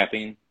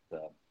strapping,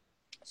 the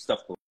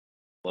stuff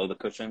below the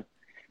cushion.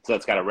 So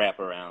that's got to wrap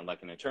around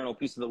like an internal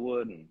piece of the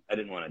wood, and I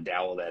didn't want to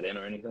dowel that in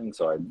or anything,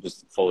 so I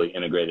just fully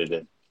integrated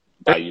it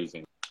by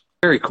using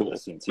very cool.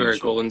 Very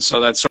cool. And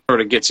so that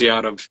sort of gets you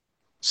out of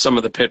some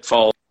of the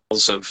pitfalls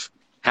of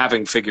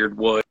having figured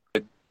wood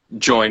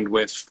joined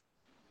with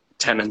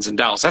tenons and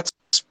dowels.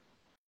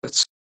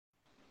 That's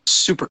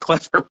super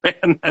clever,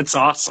 man. That's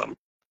awesome.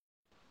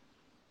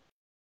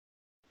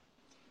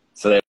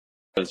 So that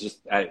was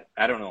just, I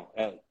don't know.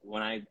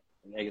 When I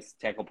guess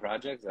tackle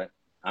projects,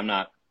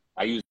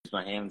 I use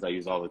my hands. I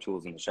use all the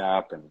tools in the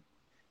shop, and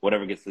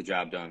whatever gets the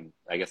job done.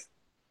 I guess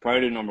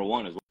priority number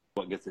one is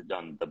what gets it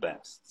done the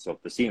best. So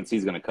if the CNC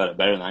is going to cut it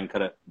better than I can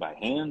cut it by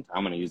hand,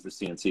 I'm going to use the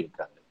CNC to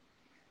cut it.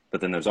 But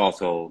then there's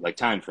also like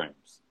time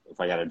frames. If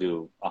I got to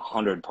do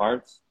 100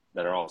 parts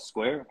that are all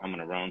square, I'm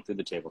going to run them through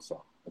the table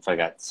saw. If I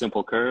got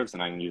simple curves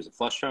and I can use a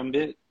flush drum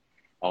bit,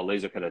 I'll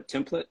laser cut a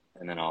template,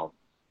 and then I'll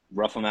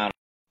rough them out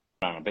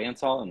on a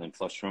bandsaw and then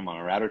flush them on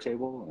a router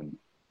table. And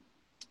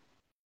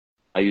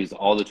I use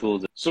all the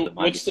tools. So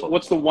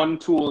what's the one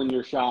tool in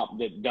your shop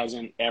that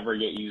doesn't ever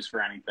get used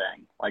for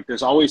anything? Like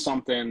there's always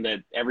something that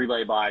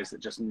everybody buys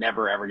that just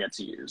never ever gets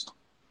used.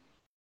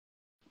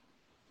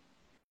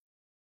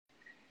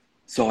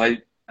 So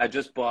I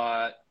just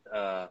bought,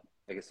 I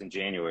guess in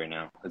January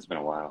now, it's been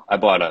a while. I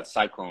bought a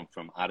Cyclone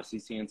from Odyssey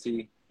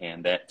CNC,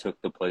 and that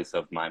took the place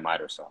of my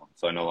miter saw.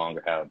 So I no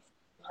longer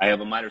I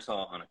have a miter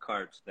saw on a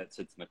cart that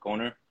sits in the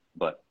corner,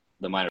 but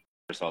the miter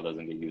saw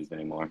doesn't get used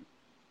anymore.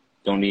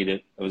 Don't need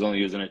it. I was only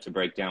using it to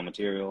break down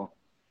material.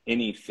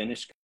 Any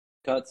finished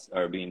cuts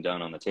are being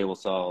done on the table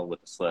saw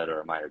with a sled or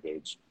a miter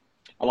gauge.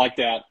 I like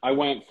that. I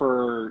went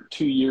for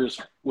 2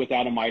 years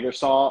without a miter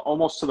saw,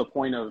 almost to the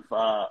point of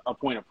a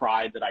point of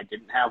pride that I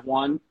didn't have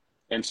one.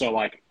 And so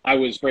like I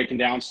was breaking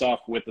down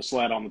stuff with the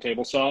sled on the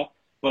table saw,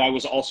 but I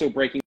was also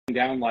breaking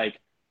down like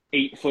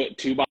 8-foot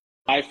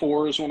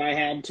 2x4s when I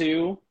had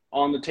to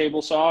on the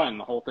table saw, and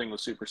the whole thing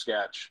was super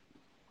sketch.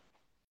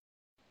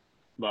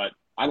 But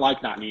I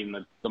like not needing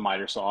the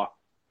miter saw.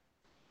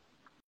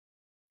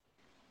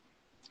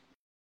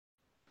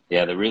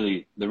 Yeah, the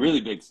really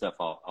big stuff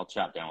I'll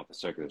chop down with the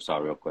circular saw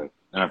real quick,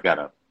 and I've got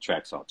a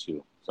track saw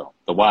too. So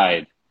the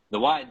wide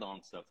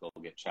long stuff will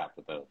get chopped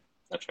with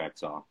a track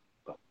saw,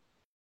 but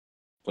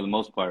for the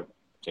most part,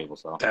 table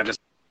saw. That is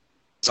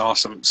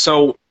awesome.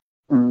 So,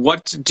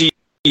 what do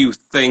you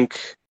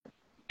think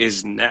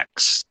is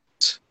next?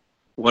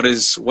 What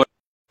is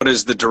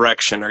the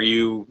direction? Are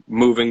you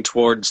moving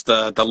towards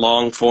the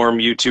long form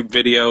YouTube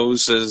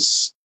videos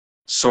as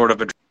sort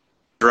of a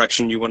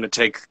direction you want to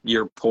take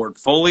your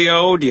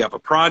portfolio? Do you have a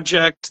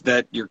project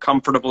that you're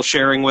comfortable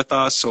sharing with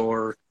us,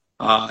 or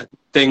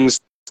things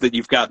that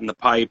you've got in the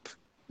pipe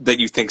that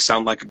you think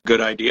sound like a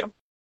good idea?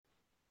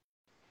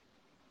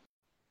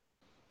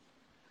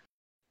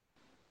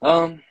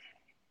 I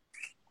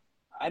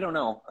don't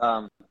know.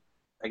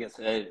 I guess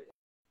it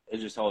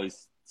just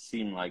always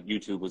seemed like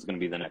YouTube was going to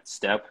be the next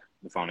step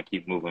if I want to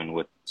keep moving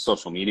with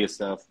social media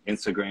stuff.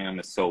 Instagram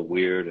is so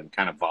weird and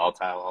kind of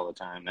volatile all the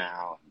time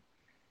now.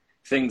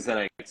 Things that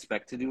I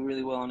expect to do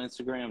really well on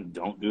Instagram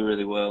don't do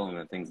really well, and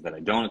the things that I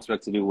don't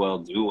expect to do well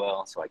do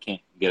well, so I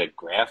can't get a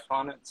grasp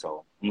on it.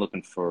 So I'm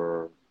looking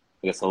for,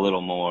 I guess, a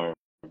little more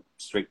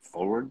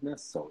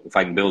straightforwardness. So if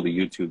I can build a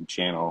YouTube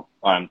channel,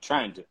 or I'm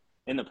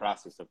in the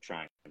process of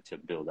trying to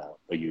build out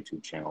a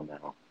YouTube channel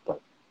now,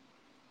 but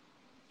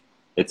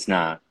it's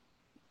not,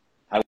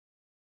 I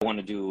want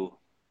to do,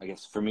 I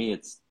guess for me,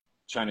 it's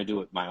trying to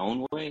do it my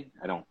own way.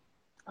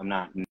 I'm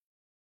not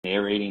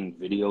narrating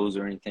videos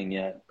or anything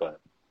yet, but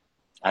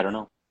I don't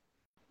know.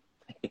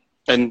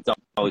 And it's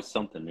always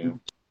something new.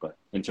 But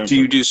in terms do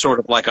you do sort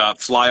of like a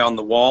fly on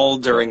the wall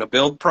during a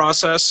build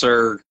process,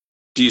 or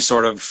do you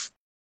sort of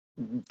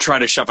try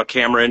to shove a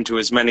camera into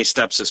as many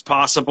steps as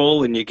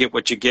possible and you get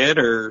what you get,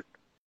 or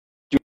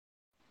do you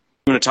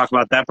want to talk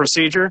about that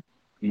procedure?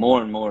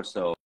 More and more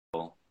so.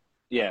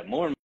 Yeah,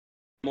 more and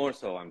more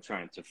so I'm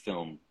trying to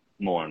film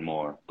more and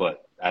more,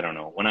 but I don't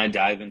know. When I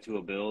dive into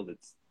a build,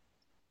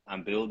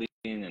 I'm building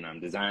and I'm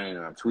designing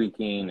and I'm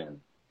tweaking, and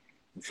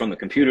from the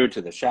computer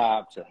to the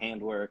shop to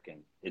handwork, and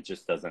it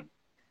just doesn't.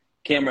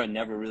 Camera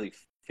never really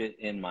fit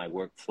in my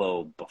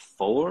workflow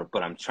before,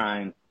 but I'm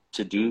trying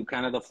to do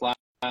kind of the fly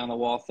on the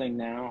wall thing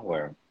now,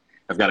 where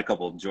I've got a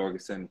couple of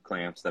Jorgensen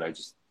clamps that I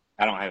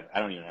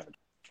don't even have a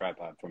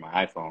tripod for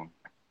my iPhone.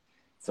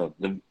 So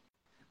the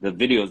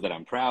videos that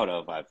I'm proud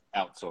of, I've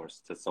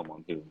outsourced to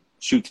someone who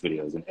shoots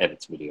videos and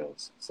edits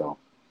videos. So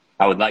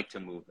I would like to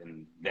move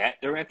in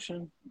that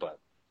direction, but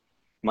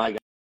my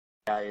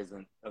guy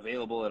isn't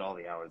available at all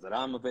the hours that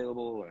I'm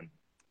available, and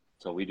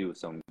so we do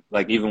some,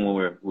 like, even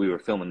when we were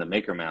filming the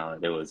Maker Mallet,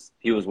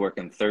 he was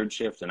working third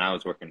shift and I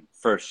was working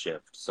first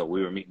shift, so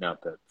we were meeting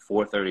up at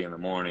 4:30 in the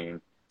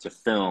morning to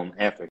film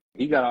after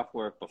he got off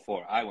work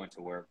before I went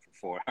to work for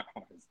 4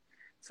 hours.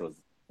 So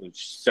we'd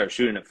start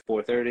shooting at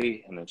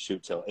 4:30 and then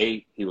shoot till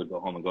 8. He would go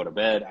home and go to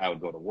bed. I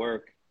would go to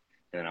work,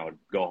 and then I would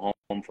go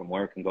home from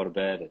work and go to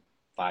bed at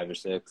 5 or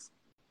 6,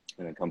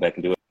 and then come back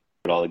and do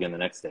it all again the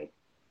next day.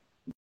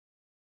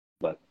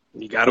 But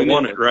you gotta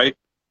want it, right?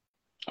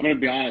 I'm gonna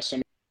be honest.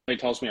 Somebody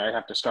tells me I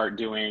have to start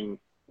doing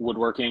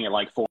woodworking at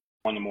like 4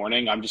 in the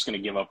morning. I'm just gonna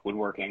give up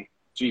woodworking.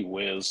 Gee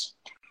whiz.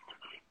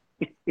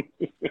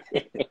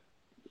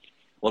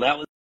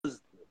 Well,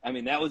 I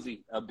mean, that was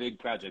a big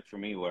project for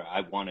me where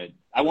I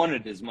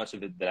wanted as much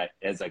of it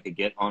as I could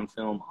get on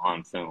film.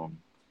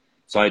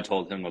 So I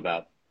told him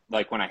about,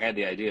 like, when I had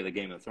the idea of the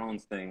Game of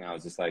Thrones thing, I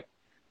was just like,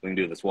 we can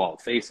do this wall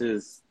of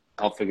faces.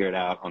 I'll figure it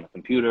out on the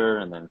computer.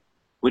 And then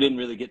we didn't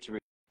really get to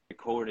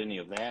record any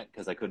of that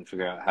because I couldn't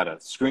figure out how to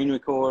screen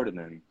record. And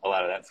then a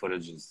lot of that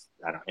footage is,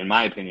 in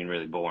my opinion,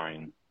 really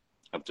boring,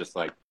 of just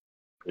like,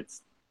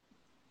 it's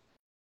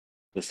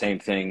the same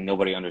thing.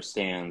 Nobody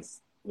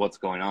understands what's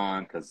going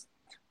on because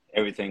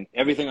everything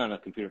on a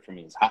computer for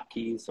me is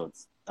hotkeys. So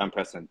I'm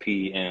pressing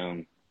P,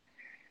 M,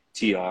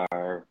 T,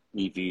 R,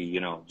 E, V,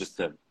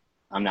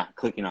 I'm not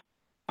clicking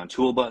on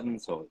tool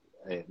buttons. So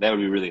that would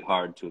be really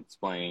hard to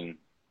explain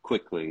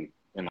quickly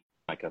in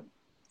like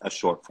a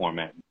short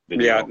format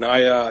video. Yeah,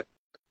 no,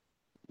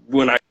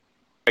 when I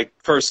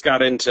first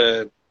got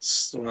into,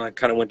 when I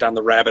kind of went down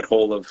the rabbit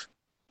hole of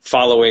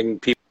following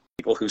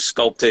people who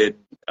sculpted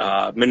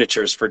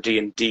miniatures for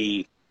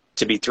D&D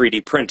to be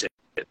 3D printed,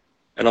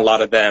 and a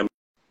lot of them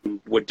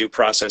would do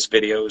process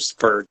videos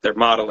for their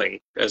modeling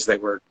as they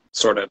were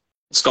sort of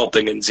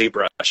sculpting and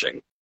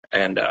ZBrushing,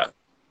 and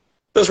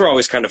those were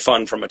always kind of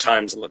fun from a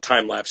time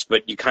lapse,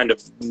 but you kind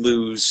of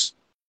lose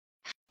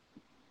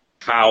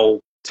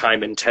how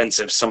time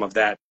intensive some of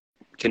that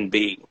can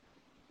be,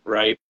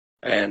 right?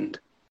 And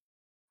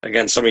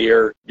again, some of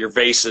your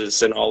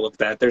vases and all of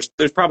that, there's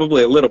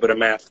probably a little bit of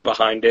math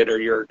behind it, or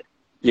you're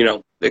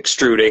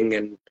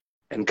extruding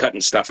and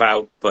cutting stuff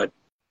out, but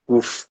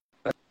oof,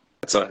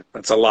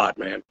 that's a lot,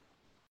 man.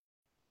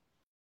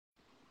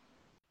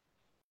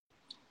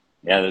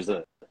 Yeah,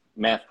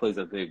 math plays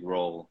a big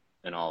role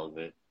in all of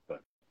it,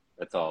 but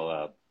that's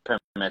all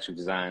parametric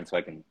design, so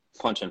I can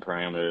punch in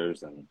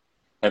parameters and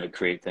have it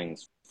create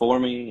things for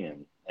me.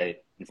 And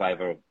if I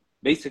ever,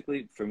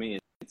 basically for me,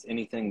 it's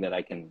anything that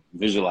I can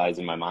visualize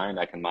in my mind,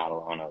 I can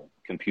model on a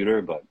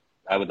computer, but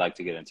I would like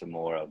to get into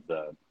more of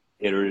the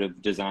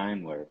iterative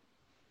design where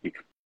you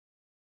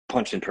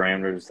punch in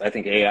parameters. I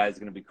think AI is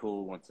going to be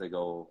cool once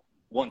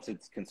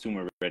it's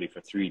consumer ready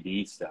for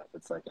 3D stuff.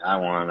 It's like, I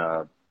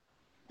want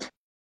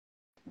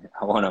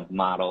to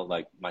model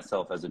like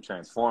myself as a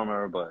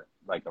transformer, but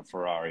like a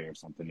Ferrari or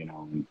something,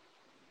 and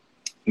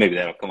maybe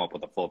that'll come up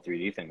with a full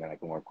 3D thing that I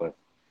can work with.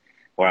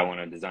 Or I want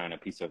to design a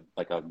piece of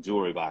like a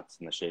jewelry box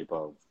in the shape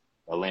of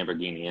a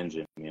Lamborghini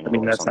engine, I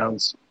mean, that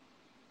sounds...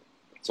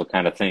 So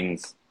kind of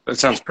things. That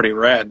sounds pretty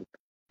rad.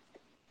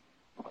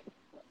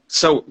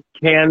 So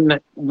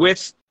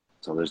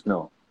there's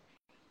no...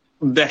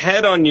 The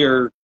head on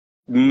your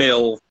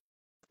mill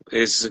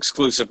is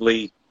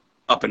exclusively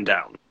up and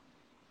down,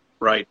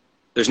 right?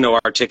 There's no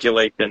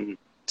articulation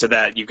to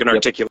that. You can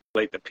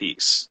articulate the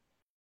piece.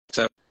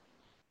 So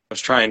I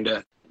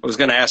was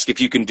going to ask if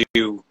you can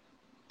do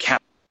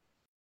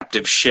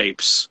captive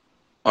shapes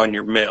on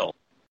your mill,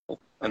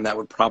 and that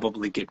would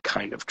probably get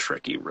kind of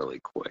tricky really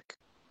quick.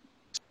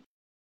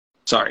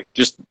 Sorry,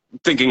 just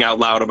thinking out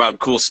loud about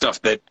cool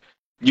stuff that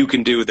you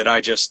can do that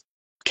I just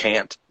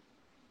can't.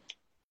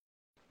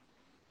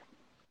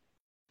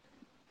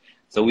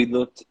 So we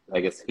looked,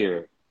 I guess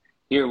here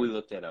we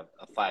looked at a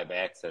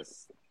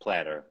 5-axis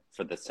platter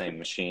for the same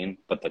machine,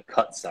 but the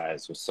cut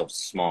size was so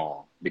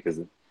small because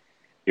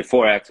your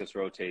 4-axis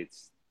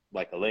rotates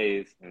like a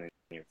lathe, and then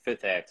your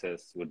 5th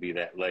axis would be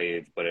that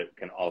lathe, but it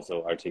can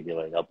also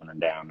articulate up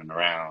and down and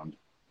around,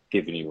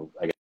 giving you,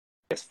 I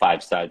guess,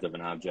 5 sides of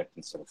an object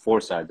instead of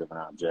 4 sides of an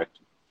object.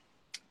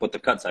 But the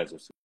cut size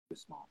was too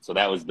small. So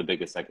that was the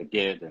biggest I could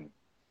get, and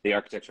the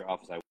architecture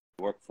office I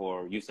worked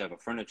for used to have a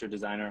furniture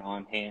designer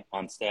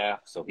on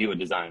staff, so he would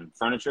design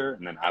furniture,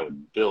 and then I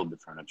would build the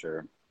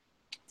furniture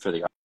for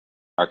the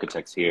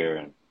architects here.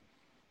 And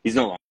he's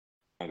no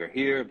longer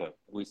here, but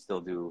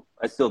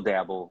I still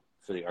dabble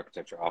for the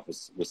architecture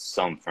office with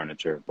some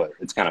furniture, but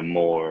it's kind of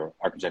more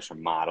architecture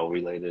model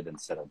related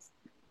instead of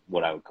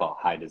what I would call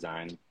high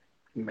design.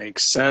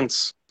 Makes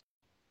sense.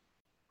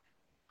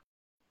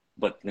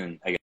 But then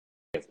I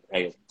guess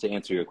to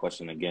answer your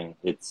question again,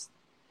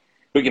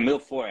 we can mill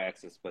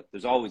 4-axis, but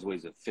there's always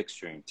ways of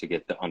fixturing to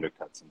get the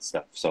undercuts and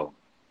stuff. So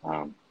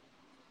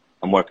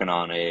I'm working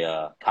on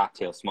a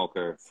cocktail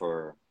smoker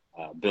for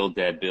Build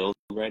Dad Build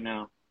right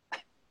now.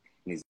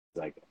 And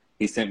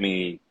he sent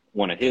me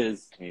one of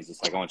his, and he's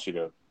just like, I want you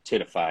to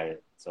titify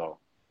it. So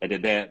I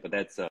did that, but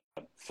that's a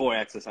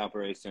 4-axis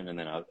operation, and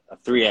then a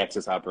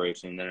 3-axis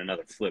operation, and then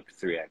another flipped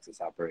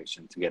 3-axis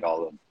operation to get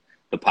all of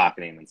the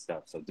pocketing and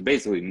stuff. So it's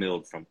basically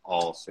milled from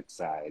all 6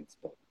 sides.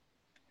 But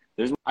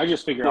I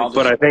just figure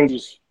I think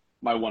use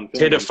my one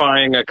finger.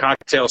 Titifying a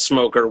cocktail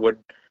smoker would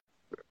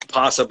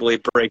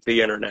possibly break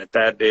the internet.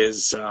 That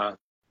is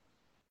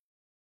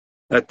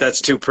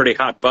that's 2 pretty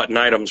hot button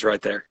items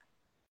right there.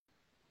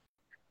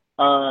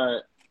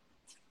 I'm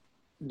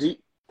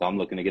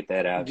looking to get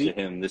that out to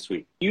him this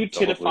week. Do you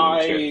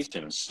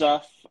titify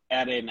stuff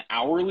at an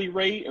hourly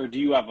rate, or do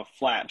you have a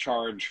flat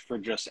charge for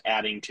just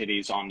adding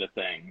titties onto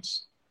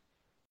things?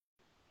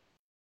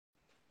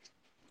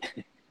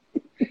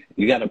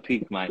 You got to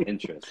pique my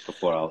interest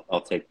before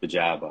I'll take the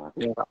job on.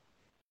 Yeah.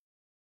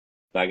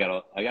 So I got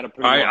a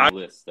pretty long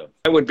list of.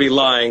 I would be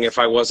lying if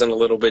I wasn't a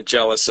little bit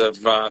jealous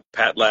of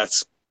Pat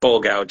Lath's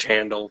bull gouge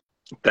handle.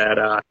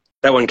 That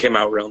one came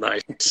out real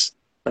nice.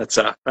 That's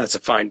a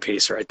fine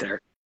piece right there.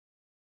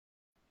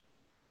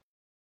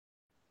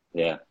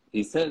 Yeah,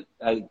 he said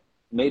I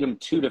made him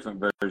 2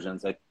 different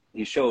versions.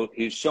 He's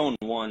shown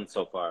one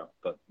so far,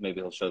 but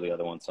maybe he'll show the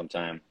other one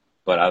sometime.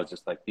 But I was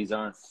just like, these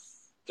aren't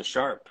the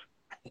sharp.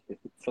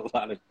 It's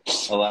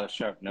a lot of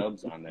sharp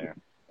nubs on there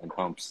and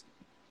humps.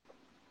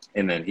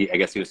 And then I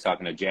guess he was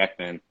talking to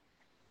Jackman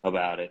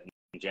about it,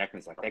 and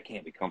Jackman's like, that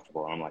can't be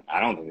comfortable. And I'm like, I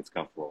don't think it's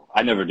comfortable.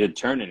 I never did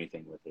turn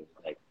anything with it.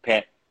 Like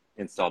Pat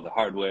installed the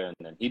hardware, and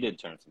then he did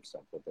turn some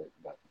stuff with it.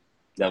 But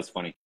that was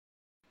funny.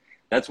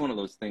 That's one of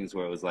those things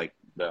where it was like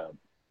the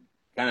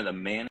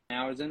man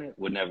hours in it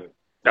would never.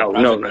 That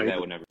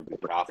would never be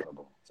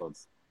profitable. So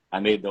I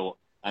made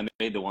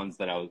the ones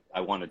that I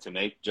wanted to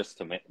make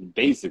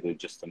basically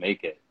just to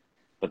make it.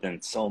 But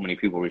then so many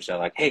people reached out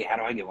like, hey, how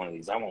do I get one of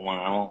these? I want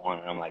one.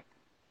 And I'm like,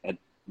 at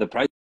the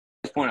price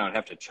point I would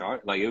have to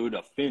charge, like it would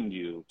offend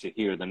you to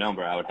hear the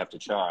number I would have to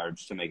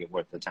charge to make it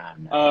worth the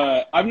time.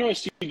 I've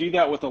noticed you do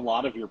that with a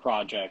lot of your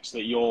projects,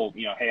 that you'll,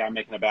 hey, I'm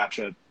making a batch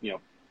of,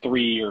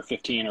 3 or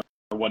 15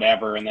 or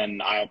whatever, and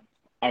then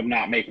I'm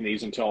not making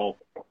these until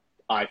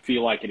I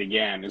feel like it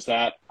again. Is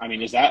that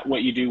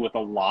what you do with a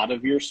lot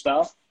of your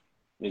stuff?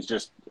 Is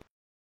just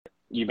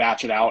you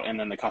batch it out and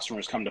then the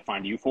customers come to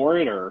find you for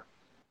it, or?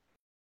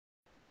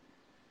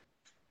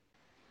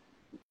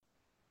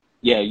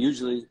 Yeah,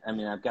 usually,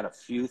 I've got a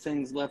few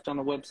things left on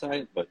the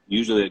website, but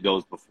usually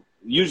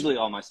usually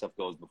all my stuff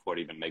goes before it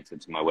even makes it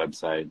to my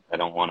website. I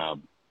don't want to,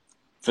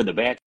 for the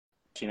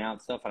batching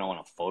out stuff, I don't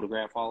want to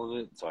photograph all of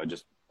it. So I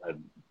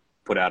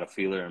put out a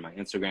feeler in my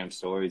Instagram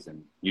stories,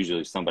 and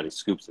usually somebody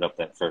scoops it up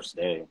that first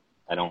day.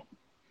 I don't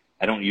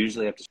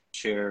usually have to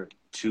share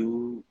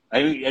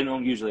I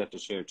don't usually have to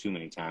share too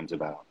many times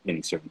about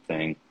any certain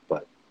thing,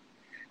 but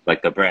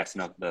like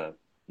the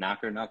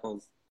knocker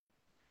knuckles,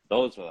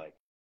 those were like,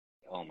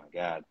 oh my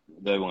God,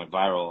 they went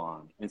viral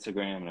on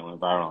Instagram and it went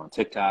viral on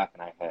TikTok,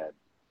 and I had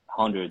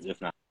hundreds, if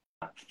not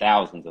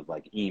thousands of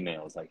like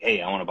emails like,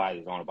 hey, I want to buy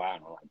these, I want to buy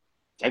them. I'm like,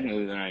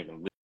 technically they're not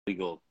even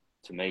legal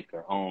to make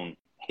or own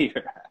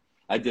here.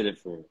 I did it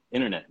for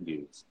internet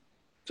views.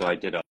 So I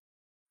did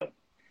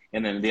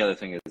and then the other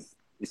thing is,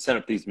 you set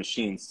up these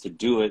machines to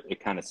do it. It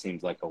kind of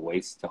seems like a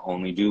waste to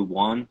only do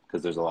one,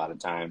 because there's a lot of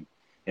time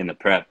in the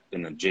prep,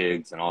 in the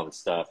jigs and all this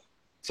stuff.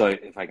 So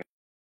if I can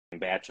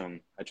batch them,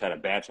 I try to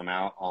batch them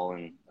out all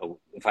in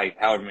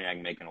however many I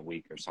can make in a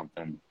week or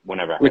something,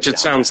 whenever. Which it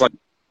sounds like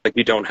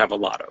you don't have a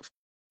lot of.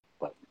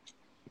 But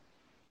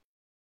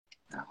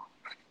no,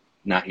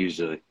 not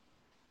usually.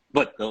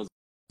 But those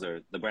are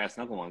the brass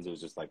knuckle ones. It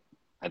was just like,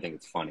 I think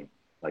it's funny,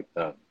 like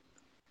the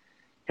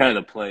kind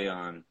of the play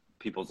on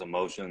people's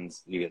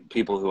emotions. You get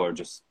people who are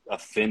just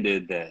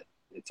offended that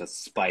it's a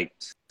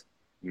spiked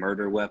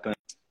murder weapon,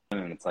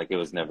 and it's like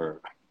these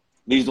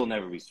will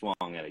never be swung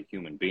at a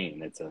human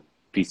being. It's a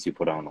piece you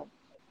put on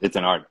it's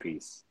an art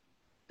piece.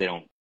 I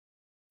don't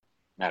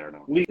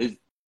know.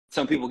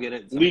 Some people get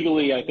it.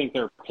 Legally, I think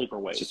they're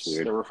paperweights. It's just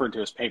weird. They're referred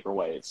to as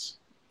paperweights.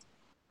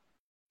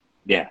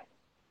 Yeah.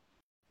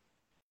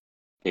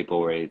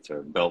 Paperweights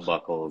or belt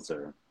buckles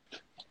or.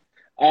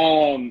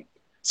 My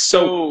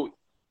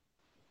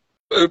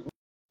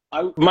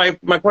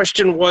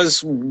question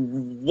was,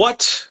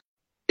 what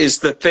is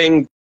the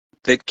thing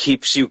that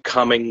keeps you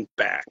coming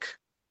back?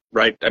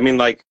 Right?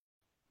 Like,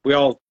 we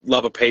all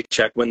love a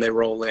paycheck when they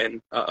roll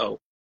in. Uh-oh.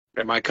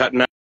 Am I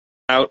cutting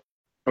out?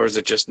 Or is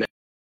it just Nick?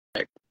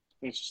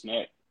 It's just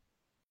Nick.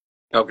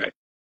 Okay.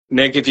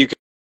 Nick, if you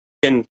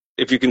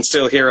can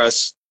still hear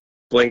us,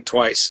 blink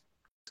twice.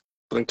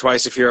 Blink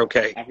twice if you're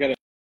okay. I've got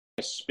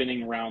a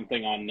spinning round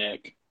thing on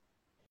Nick.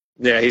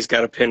 Yeah, he's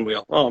got a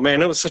pinwheel. Oh,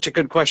 man, that was such a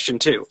good question,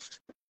 too.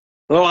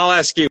 Well, I'll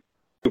ask you,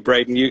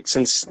 Braden,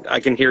 since I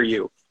can hear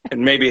you.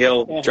 And maybe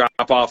he'll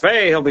drop off.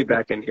 Hey, he'll be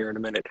back in here in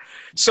a minute.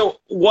 So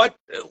what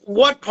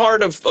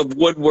part of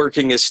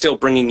woodworking is still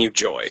bringing you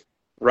joy,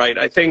 right?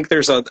 I think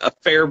there's a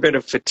fair bit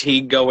of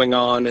fatigue going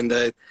on in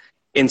the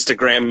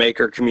Instagram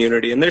maker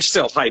community, and there's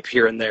still hype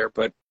here and there.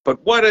 But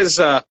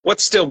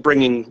what's still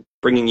bringing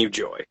you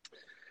joy?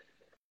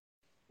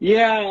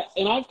 Yeah,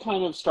 and I've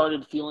kind of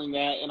started feeling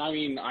that. And I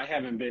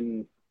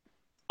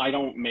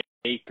don't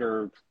make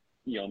or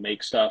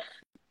make stuff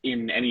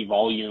in any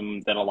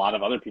volume that a lot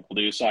of other people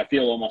do. So I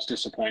feel almost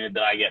disappointed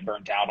that I get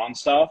burnt out on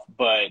stuff,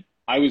 but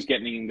I was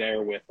getting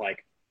there with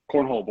like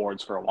cornhole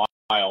boards for a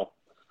while.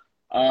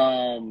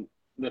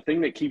 The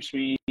thing that keeps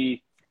me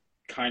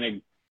kind of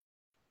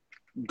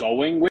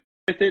going with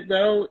it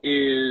though,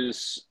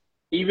 is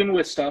even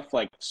with stuff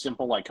like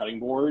simple, like cutting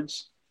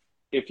boards,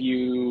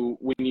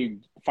 when you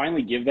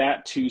finally give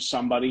that to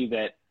somebody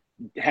that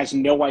has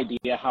no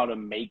idea how to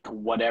make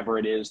whatever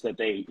it is that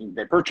they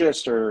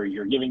purchased or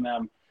you're giving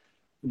them,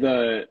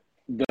 the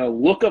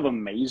look of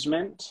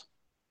amazement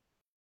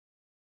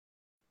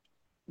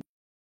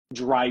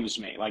drives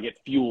me, like it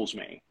fuels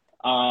me.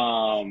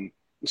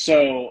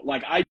 So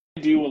like I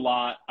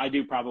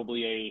do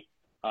probably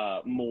a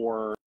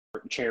more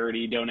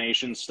charity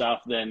donation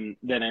stuff than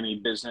any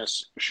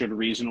business should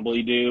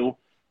reasonably do.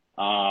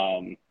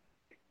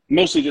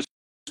 Mostly just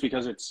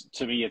because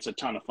to me it's a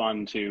ton of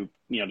fun to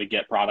to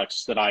get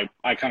products that I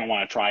kind of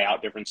want to try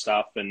out different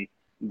stuff, and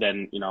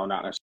then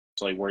not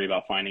necessarily worry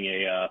about finding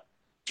a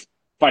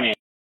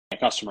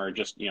customer.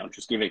 Just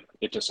just give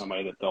it to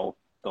somebody that they'll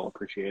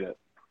appreciate it.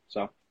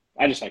 So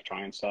I just like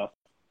trying stuff,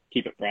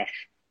 keep it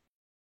fresh.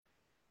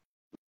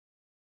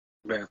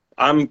 Yeah.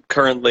 I'm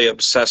currently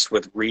obsessed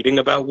with reading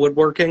about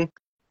woodworking.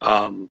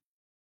 I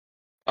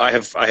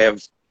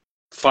have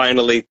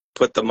finally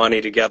put the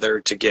money together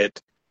to get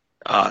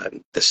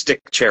the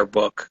stick chair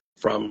book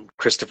from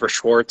Christopher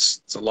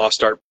Schwartz. It's a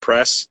Lost Art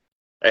Press,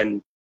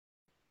 and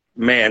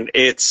man,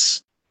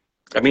 it's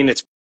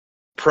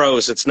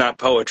prose. It's not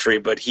poetry,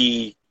 but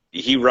he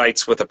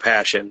writes with a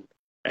passion,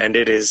 and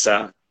it is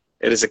a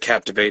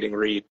captivating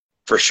read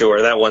for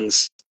sure. That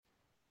one's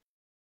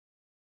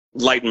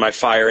lighting my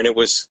fire, and it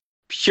was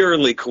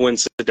purely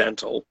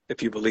coincidental,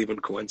 if you believe in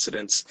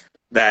coincidence,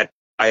 that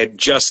I had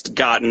just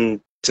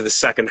gotten to the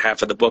second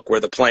half of the book where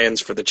the plans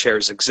for the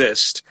chairs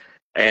exist,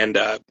 and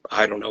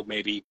I don't know,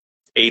 maybe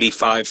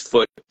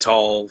 85-foot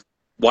tall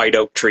white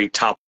oak tree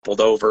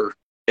toppled over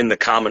in the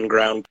common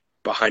ground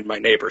behind my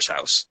neighbor's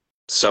house.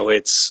 So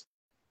it's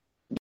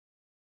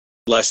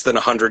less than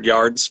 100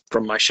 yards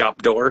from my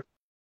shop door,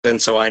 and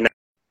so I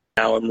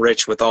now am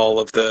rich with all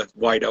of the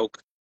white oak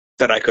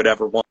that I could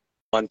ever want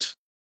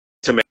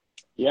to make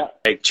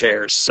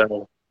chairs.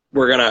 So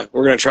we're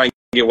gonna try and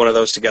get one of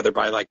those together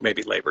by like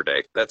maybe Labor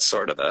Day. That's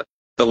sort of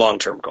the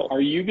long-term goal.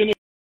 Are you gonna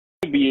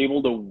be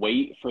able to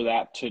wait for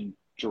that to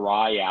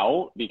dry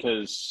out?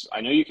 Because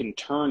I know you can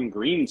turn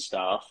green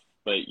stuff,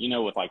 but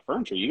with like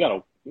furniture, you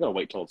gotta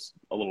wait till it's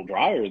a little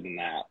drier than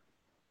that.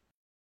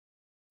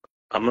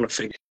 I'm gonna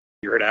figure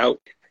it out.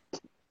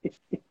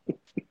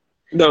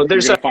 No,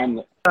 there's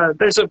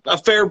a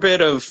fair bit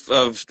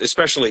of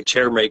especially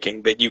chair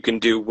making that you can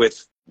do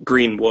with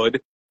green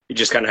wood. You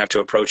just kind of have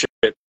to approach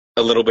it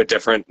a little bit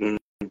different, and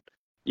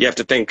you have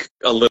to think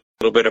a little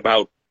bit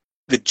about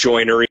the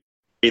joinery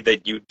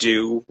that you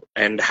do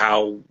and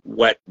how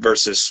wet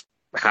versus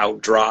how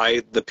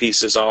dry the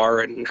pieces are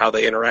and how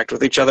they interact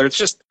with each other. It's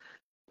just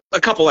a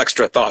couple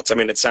extra thoughts. I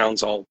mean, it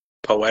sounds all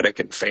poetic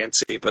and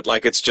fancy, but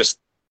like it's just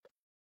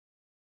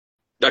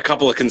a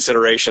couple of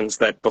considerations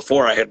that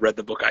before I had read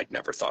the book I'd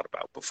never thought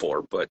about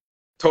before, but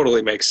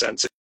totally makes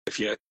sense if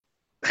you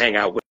hang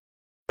out with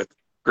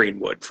green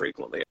wood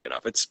frequently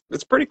enough. It's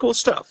pretty cool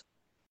stuff.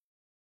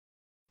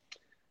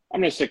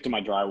 I'm gonna stick to my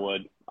dry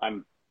wood.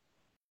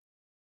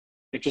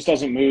 It just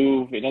doesn't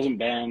move. It doesn't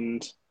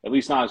bend, at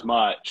least not as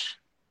much,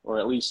 or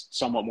at least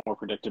somewhat more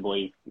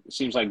predictably. It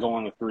seems like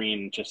going with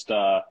green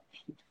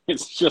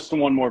it's just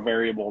one more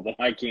variable that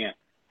I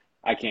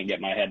can't get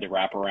my head to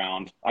wrap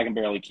around. I can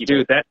barely keep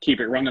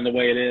it running the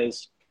way it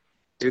is.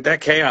 Dude,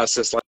 that chaos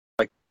is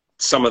like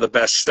some of the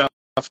best stuff,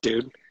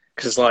 dude.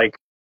 Because like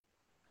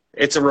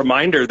it's a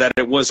reminder that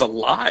it was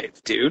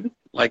alive, dude.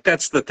 Like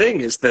that's the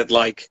thing, is that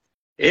like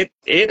it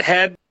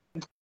had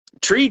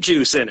tree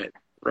juice in it,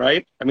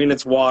 right? I mean,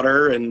 it's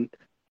water and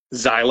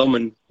xylem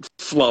and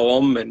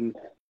phloem and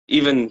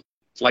even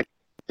like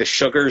the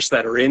sugars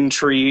that are in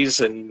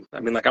trees. And I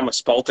mean, like I'm a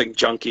spalting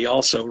junkie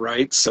also,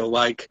 right? So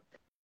like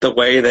the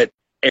way that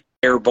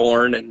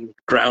airborne and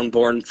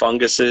ground-borne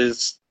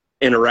funguses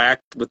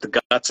interact with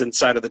the guts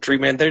inside of the tree,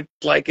 man, they're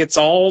like it's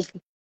all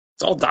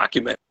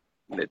documented.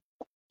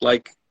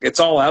 Like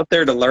it's all out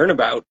there to learn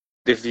about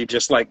if you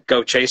just like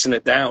go chasing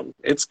it down.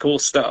 It's cool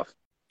stuff.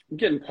 I'm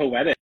getting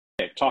poetic,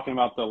 talking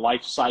about the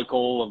life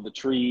cycle of the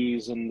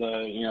trees and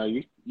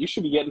you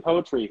should be getting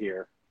poetry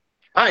here.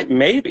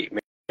 Maybe,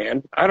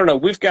 man. I don't know.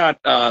 We've got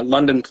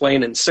London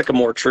plane and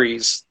sycamore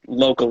trees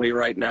locally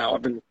right now.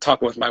 I've been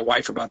talking with my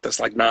wife about this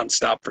like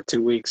nonstop for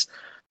 2 weeks.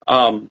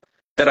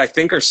 That I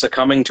think are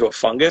succumbing to a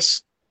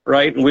fungus,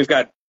 right? And we've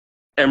got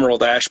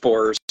emerald ash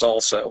borers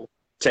also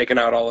taking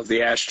out all of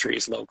the ash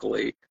trees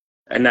locally.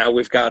 And now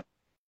we've got,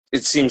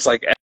 it seems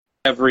like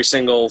every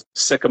single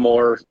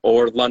sycamore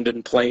or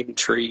London plane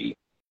tree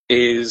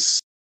is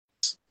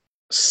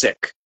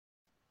sick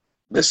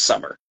this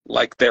summer.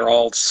 Like they're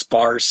all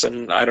sparse,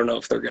 and I don't know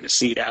if they're going to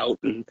seed out.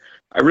 And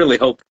I really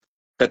hope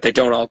that they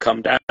don't all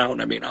come down.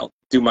 I mean, I'll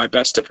do my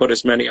best to put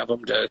as many of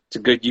them to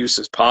good use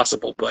as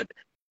possible, but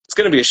it's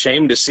going to be a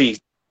shame to see,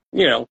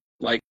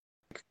 like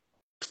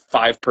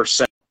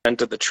 5%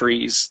 of the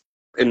trees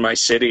in my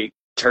city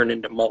turn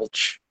into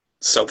mulch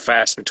so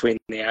fast between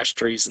the ash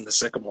trees and the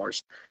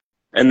sycamores.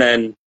 And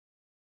then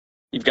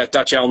you've got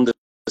Dutch elm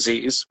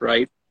disease,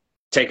 right?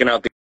 Taking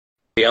out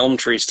the elm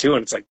trees too.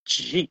 And it's like,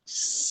 geez,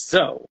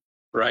 so,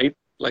 right?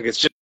 Like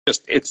it's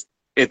just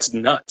it's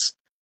nuts.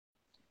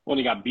 Well,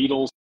 you got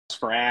beetles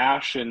for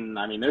ash, and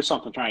I mean, there's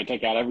something trying to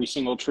take out every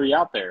single tree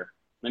out there.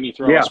 Then you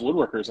throw us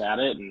woodworkers at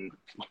it, and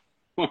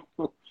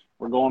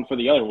we're going for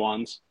the other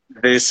ones.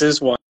 This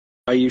is why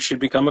you should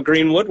become a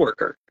green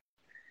woodworker.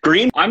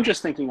 I'm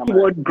just thinking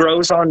wood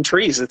grows on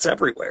trees. It's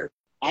everywhere.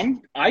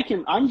 I'm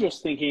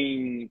just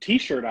thinking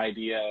T-shirt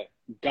idea.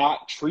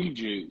 Got tree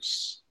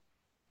juice.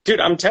 Dude,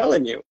 I'm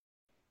telling you.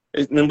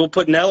 And then we'll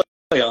put Nelly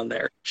on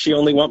there. She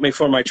only want me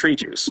for my tree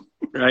juice,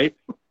 right?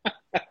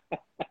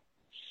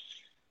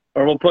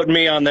 Or we'll put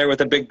me on there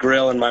with a big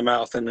grill in my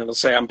mouth, and it'll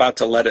say, I'm about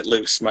to let it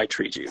loose, my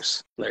tree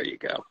juice. There you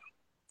go.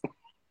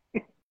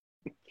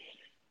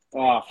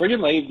 Oh,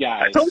 friggin' late,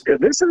 guys. I told you,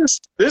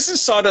 this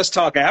is Sawdust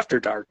Talk After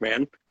Dark,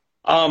 man.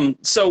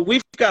 So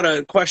we've got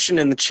a question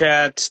in the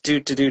chat.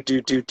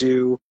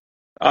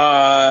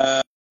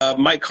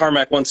 Mike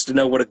Carmack wants to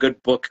know what a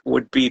good book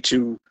would be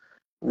to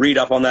read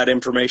up on that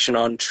information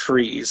on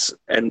trees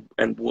and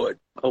wood.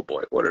 Oh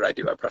boy, what did I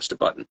do? I pressed a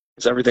button.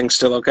 Is everything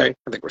still okay?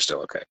 I think we're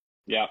still okay.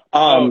 Yeah.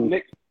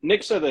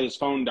 Nick said that his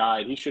phone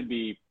died. He should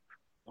be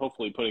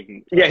hopefully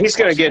putting. Yeah, he's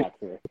gonna get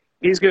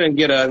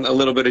a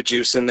little bit of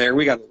juice in there.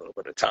 We got a little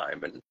bit of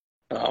time, and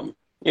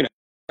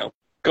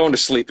going to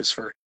sleep is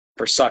for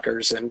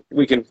suckers, and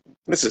we can.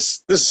 This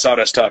is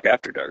Sawdust Talk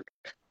After Dark.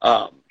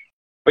 But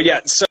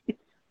yeah, so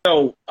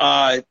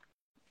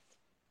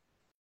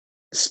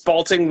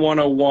Spalting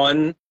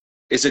 101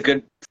 is a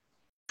good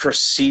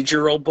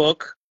procedural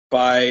book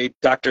by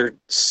Dr.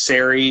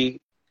 Sari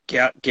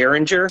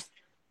Geringer.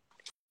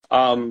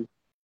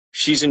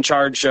 She's in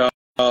charge of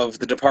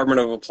the Department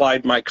of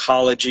Applied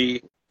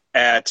Mycology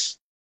at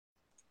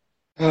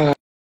a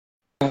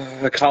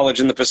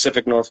college in the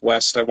Pacific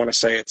Northwest. I want to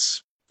say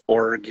it's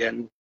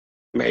Oregon,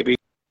 maybe.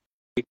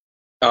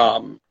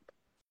 But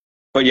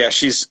yeah,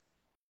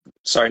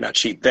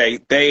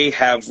 they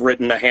have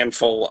written a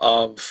handful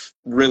of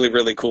really,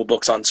 really cool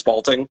books on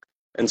spalting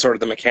and sort of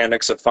the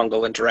mechanics of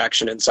fungal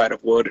interaction inside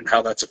of wood and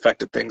how that's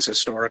affected things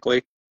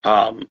historically.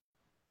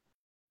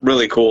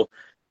 Really cool.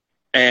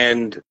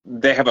 And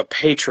they have a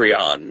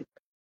Patreon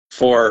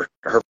for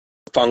her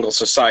fungal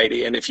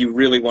society. And if you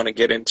really want to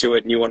get into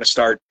it and you want to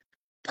start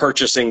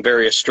purchasing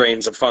various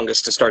strains of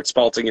fungus to start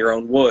spalting your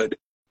own wood,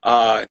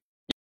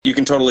 you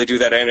can totally do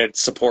that, and it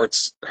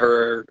supports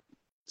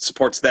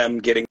them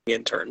getting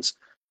interns.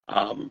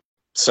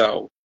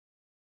 So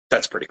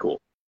that's pretty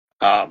cool.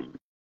 And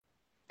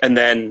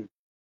then,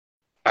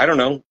 I don't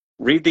know,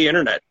 read the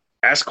internet,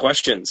 ask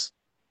questions,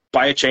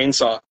 buy a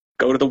chainsaw,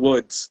 go to the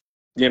woods,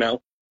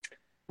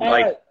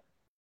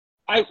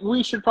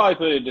 we should probably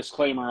put a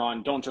disclaimer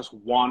on, don't just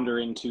wander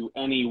into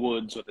any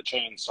woods with a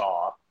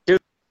chainsaw. Dude,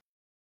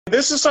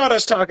 this is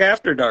Sawdust Talk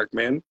After Dark,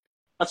 man.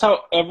 That's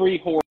how every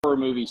horror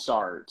movie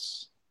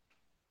starts.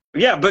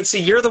 Yeah, but see,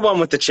 you're the one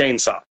with the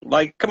chainsaw.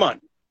 Like, come on.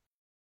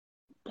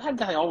 That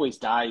guy always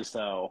dies,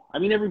 though. I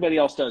mean, everybody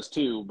else does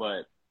too,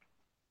 but...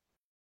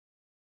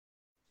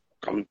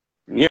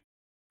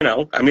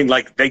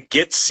 they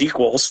get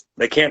sequels.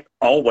 They can't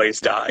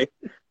always die.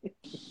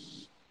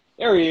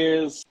 There he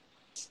is.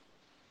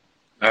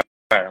 All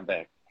right, I'm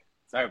back.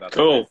 Sorry about that.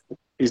 Cool.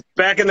 He's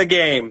back in the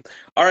game.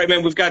 All right,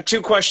 man, we've got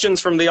 2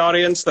 questions from the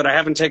audience that I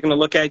haven't taken a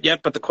look at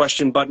yet, but the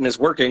question button is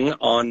working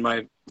on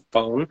my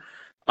phone.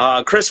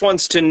 Chris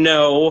wants to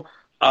know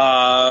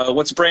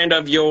what's the brand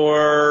of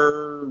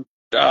your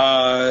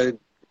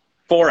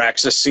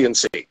 4-axis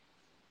CNC?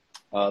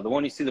 The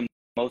one you see the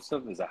most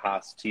of is a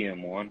Haas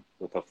TM1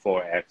 with a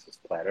 4-axis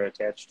platter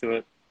attached to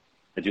it.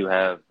 I do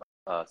have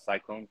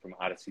Cyclone from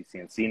Odyssey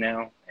CNC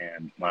now,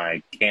 and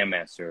my Cam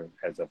Master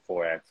has a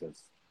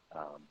 4-axis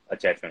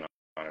attachment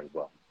on it as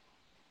well.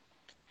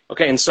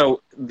 Okay, and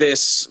so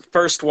this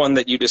first one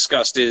that you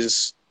discussed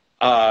is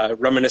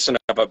reminiscent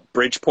of a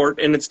Bridgeport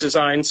in its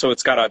design, so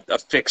it's got a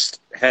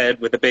fixed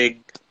head with a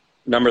big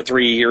number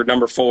 3 or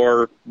number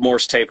 4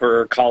 Morse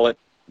taper, call it,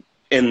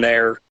 in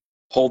there,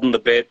 holding the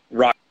bit,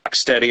 rock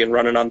steady and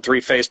running on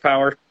 3-phase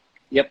power.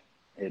 Yep,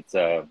 it's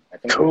I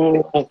think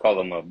cool. They call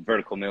them a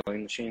vertical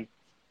milling machine.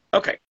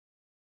 Okay,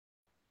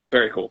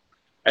 very cool.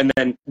 And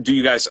then, do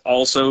you guys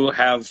also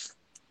have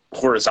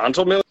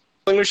horizontal milling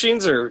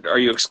machines, or are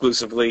you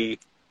exclusively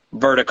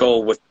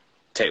vertical with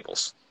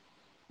tables?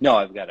 No,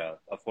 I've got a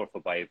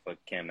 4-foot by 8-foot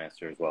Cam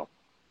Master as well.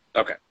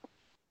 Okay.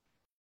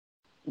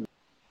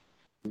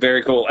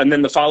 Very cool. And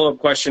then the follow-up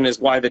question is,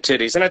 why the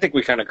titties? And I think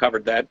we kind of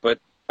covered that, but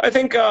I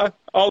think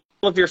all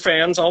of your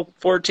fans, all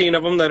 14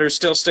 of them that are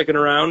still sticking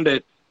around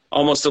at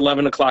almost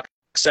 11 o'clock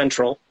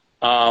Central,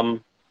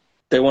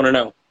 they want to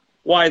know,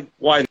 why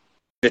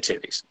the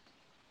titties?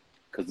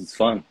 Because it's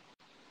fun.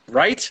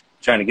 Right?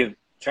 Trying to give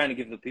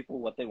the people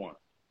what they want.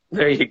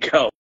 There you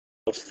go.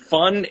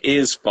 Fun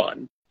is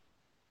fun.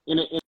 In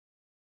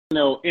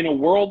a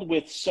world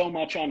with so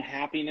much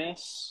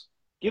unhappiness,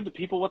 give the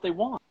people what they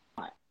want.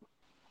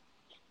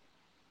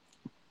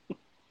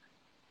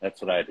 That's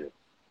what I do.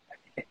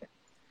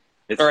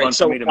 It's all right, fun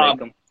for me to make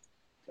them.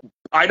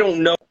 I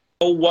don't know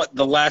what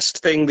the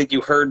last thing that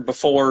you heard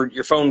before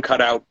your phone cut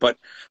out, but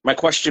my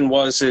question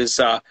is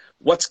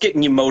what's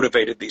getting you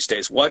motivated these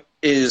days? What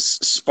is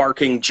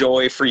sparking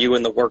joy for you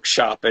in the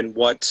workshop, and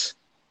what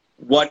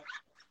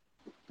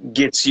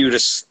gets you to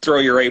throw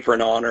your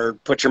apron on or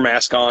put your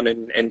mask on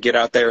and get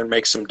out there and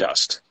make some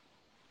dust?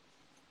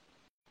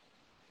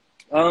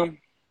 I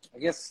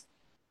guess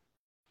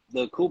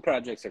the cool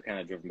projects are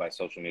kind of driven by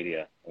social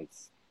media.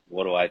 It's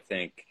what do I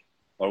think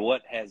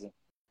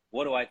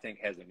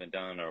hasn't been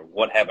done, or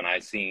what haven't I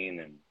seen,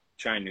 and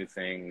trying new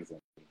things.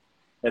 And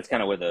that's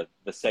kind of where the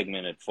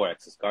segmented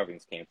 4-axis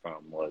carvings came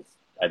from. Was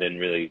I hadn't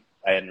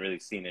really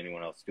seen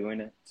anyone else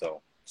doing it,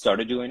 so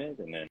started doing it,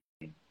 and then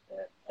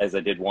as I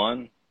did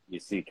one, you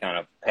see kind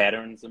of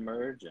patterns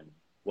emerge, and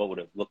what would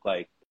it look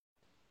like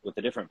with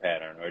a different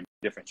pattern or a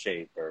different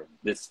shape or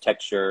this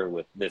texture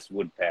with this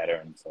wood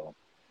pattern. So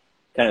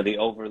kind of the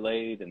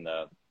overlaid and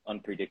the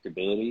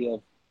unpredictability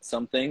of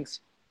some things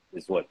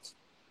is what's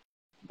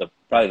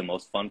probably the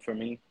most fun for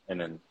me. And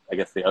then I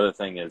guess the other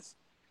thing is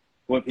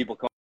when people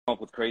come up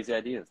with crazy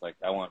ideas, like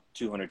I want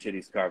 200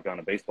 titties carved on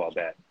a baseball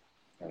bat.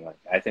 And like,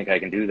 I think I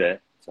can do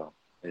that. So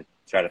I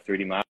try to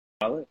 3D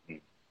model it.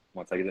 And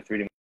once I get a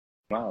 3D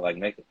model, I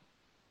can make it.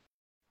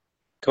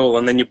 Cool.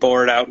 And then you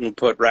bore it out and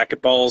put racket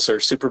balls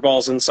or super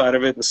balls inside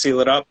of it and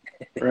seal it up,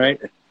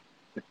 right?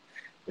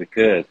 We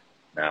could.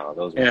 Now,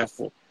 those are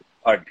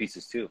hard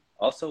pieces too.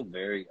 Also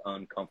very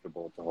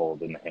uncomfortable to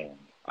hold in the hand.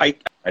 I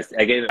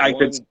gave it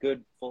one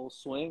good full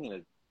swing,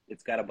 and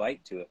it's got a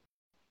bite to it.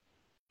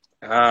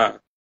 Ah,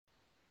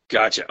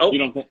 gotcha. Oh, You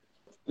don't think?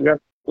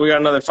 we got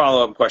another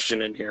follow-up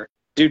question in here.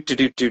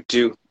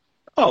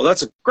 Oh,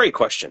 that's a great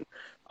question.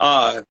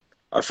 Our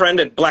friend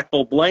at Black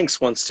Bull Blanks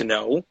wants to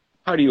know,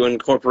 how do you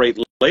incorporate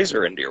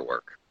laser into your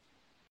work?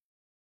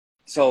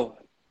 So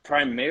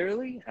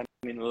primarily, I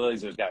mean, the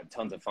laser's got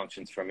tons of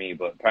functions for me,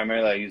 but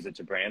primarily I use it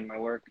to brand my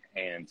work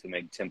and to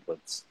make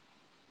templates.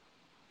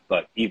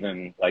 But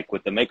even like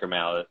with the Maker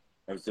mallet,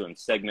 I was doing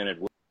segmented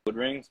wood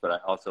rings, but I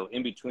also,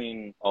 in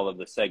between all of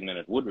the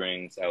segmented wood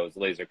rings, I was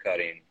laser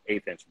cutting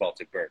 1/8"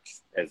 Baltic birch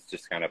as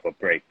just kind of a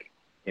break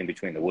in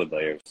between the wood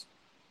layers.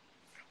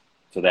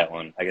 So that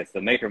one, I guess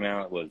the Maker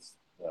mallet was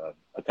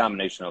a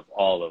combination of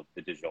all of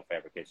the digital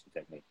fabrication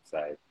techniques.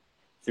 I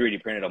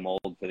 3D printed a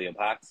mold for the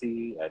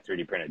epoxy. I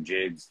 3D printed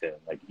jigs to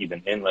like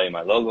even inlay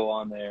my logo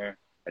on there.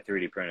 I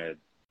 3D printed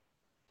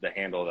the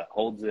handle that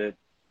holds it,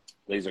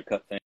 laser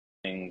cut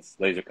things,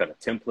 laser cut a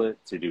template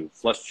to do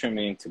flush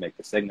trimming to make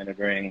the segmented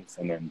rings,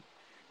 and then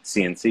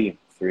CNC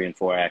 3 and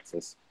 4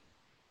 axis.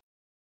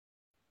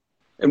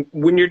 And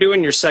when you're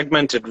doing your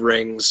segmented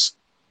rings,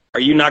 are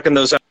you knocking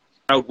those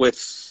out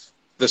with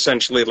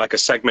essentially like a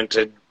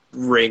segmented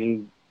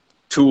ring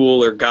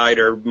tool or guide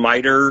or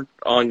miter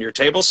on your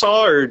table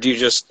saw, or do you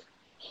just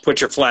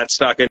put your flat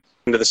stock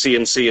into the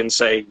CNC and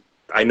say,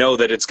 I know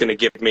that it's going to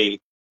give me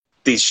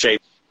these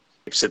shapes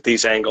at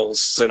these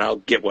angles and I'll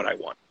get what I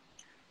want?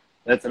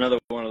 That's another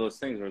one of those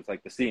things where it's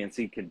like the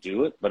CNC could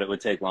do it, but it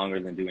would take longer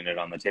than doing it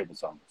on the table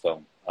saw.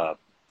 So a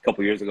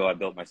couple years ago, I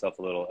built myself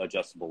a little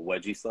adjustable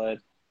wedgie sled,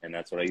 and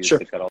that's what I use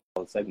to cut all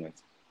the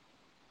segments.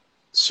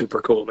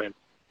 Super cool, man.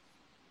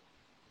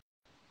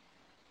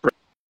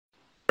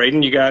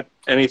 Braden, you got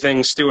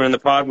anything stewing in the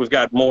pod? We've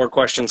got more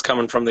questions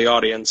coming from the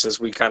audience as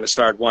we kind of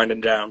start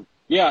winding down.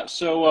 Yeah,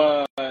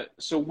 so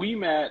we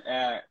met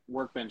at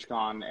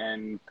WorkbenchCon,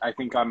 and I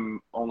think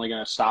I'm only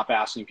going to stop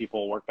asking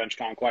people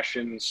WorkbenchCon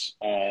questions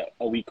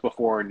a week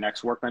before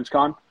next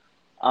WorkbenchCon.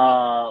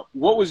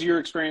 What was your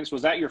experience?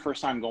 Was that your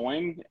first time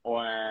going?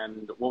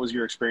 And what was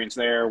your experience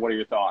there? What are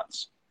your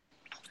thoughts?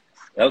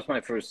 That was my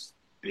first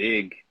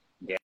big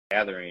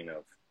gathering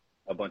of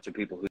a bunch of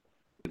people who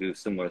do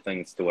similar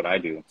things to what I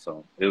do.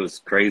 So it was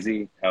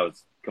crazy. I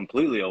was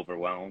completely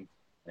overwhelmed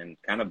and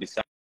kind of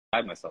beside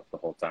myself the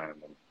whole time.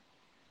 And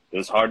it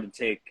was hard to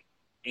take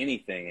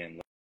anything in,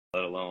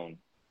 let alone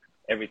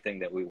everything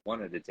that we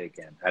wanted to take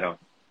in.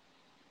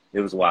 It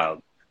was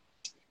wild.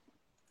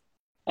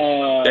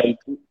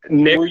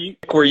 Nick,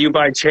 were you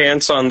by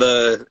chance on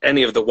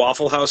any of the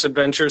Waffle House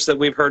adventures that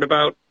we've heard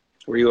about?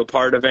 Were you a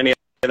part of any of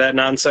that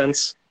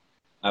nonsense?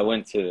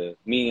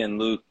 Me and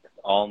Luke,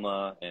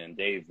 Alma, and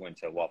Dave went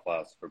to Waffle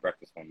House for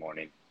breakfast one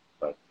morning,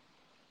 but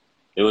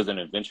it was an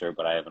adventure,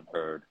 but I haven't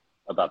heard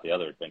about the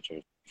other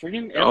adventures.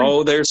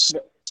 There's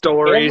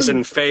stories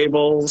and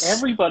fables.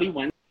 Everybody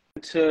went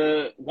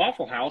to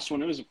Waffle House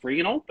when it was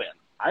freaking open.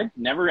 I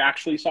never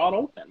actually saw it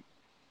open.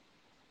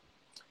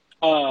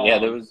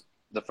 There was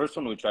the first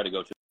one we tried to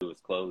go to was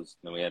closed,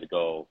 and we had to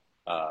go.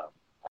 I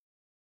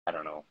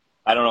don't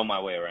know my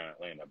way around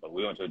Atlanta, but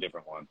we went to a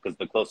different one because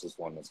the closest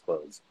one was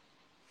closed.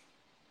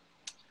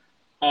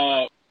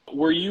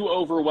 Were you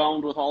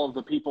overwhelmed with all of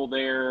the people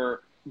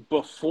there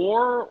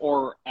before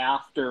or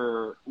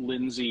after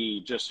Lindsay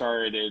just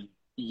started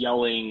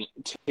yelling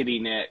 "Titty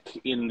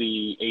Nick" in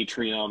the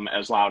atrium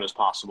as loud as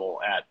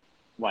possible at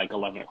like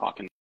 11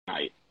 o'clock at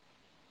night?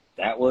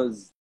 That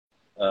was,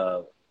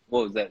 what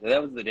was that?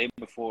 That was the day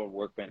before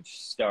Workbench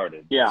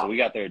started. Yeah. So we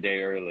got there a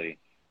day early,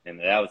 and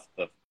that was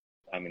the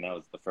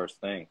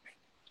first thing.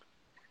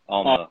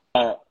 Alma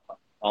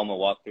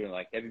walked through and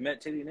like, have you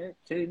met Titty Nick?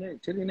 Titty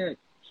Nick, Titty Nick.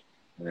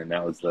 And then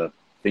that was the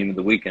theme of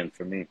the weekend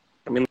for me.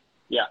 I mean,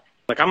 yeah.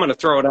 Like, I'm going to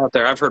throw it out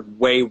there. I've heard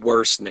way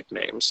worse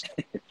nicknames.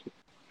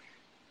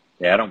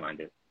 Yeah, I don't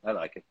mind it. I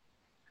like it.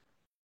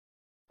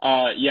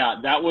 Yeah,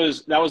 that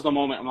was the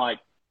moment I'm like,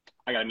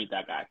 I got to meet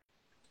that guy.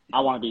 I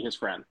want to be his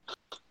friend.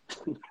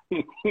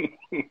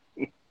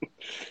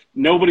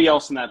 Nobody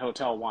else in that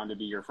hotel wanted to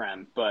be your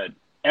friend, but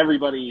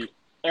everybody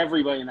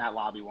in that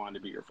lobby wanted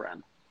to be your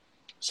friend.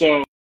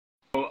 So,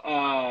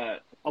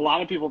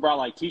 lot of people brought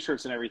like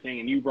T-shirts and everything,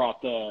 and you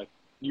brought the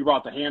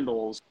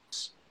handles.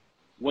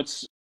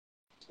 What's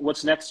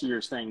next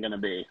year's thing going to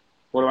be?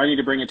 What do I need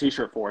to bring a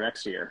T-shirt for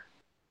next year?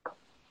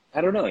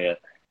 I don't know yet.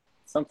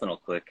 Something will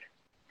click.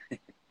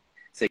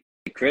 Say,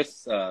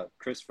 Chris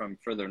from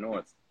further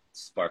north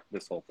sparked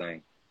this whole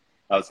thing.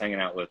 I was hanging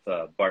out with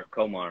Bart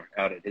Komar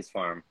out at his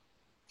farm,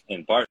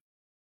 and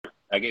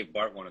I gave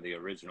Bart one of the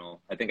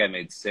original. I think I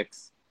made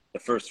 6. The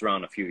first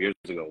round a few years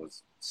ago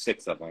was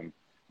 6 of them,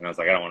 and I was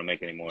like, I don't want to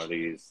make any more of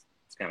these.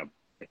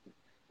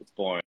 It's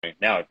boring.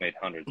 Now I've made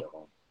hundreds of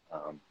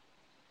them.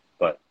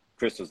 But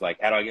Chris was like,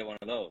 how do I get one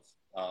of those?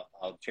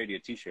 I'll trade you a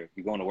T-shirt.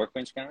 You going to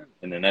Workbench Con?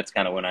 And then that's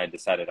kind of when I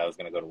decided I was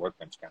going to go to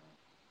Workbench Con.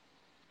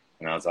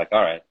 And I was like,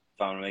 all right,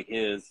 if I'm going to make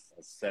his,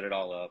 I'll set it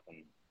all up,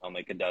 and I'll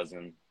make a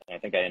dozen. And I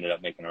think I ended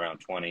up making around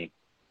 20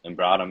 and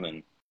brought them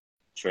and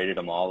traded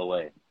them all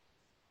away.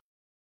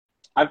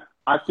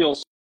 I feel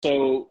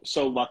so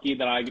lucky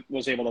that I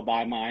was able to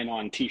buy mine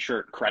on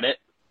T-shirt credit.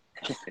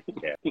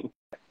 Yeah.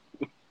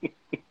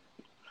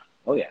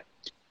 Oh, yeah.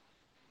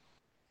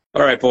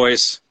 All right,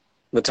 boys.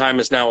 The time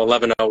is now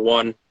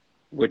 11:01,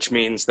 which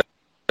means that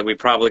we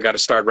probably got to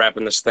start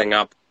wrapping this thing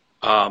up.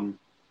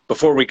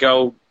 Before we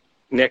go,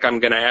 Nick, I'm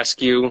going to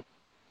ask you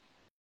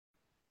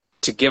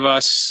to give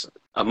us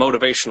a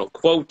motivational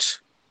quote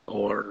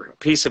or a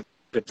piece of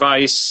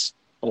advice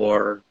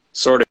or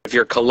sort of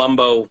your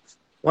Columbo,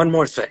 one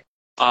more thing,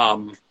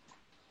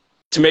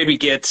 to maybe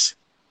get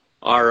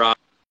our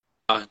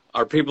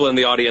people in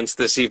the audience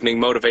this evening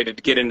motivated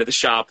to get into the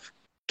shop,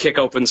 kick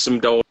open some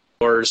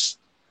doors,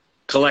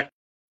 collect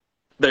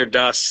their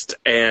dust,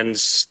 and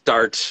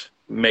start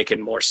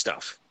making more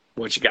stuff.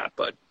 What you got,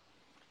 bud?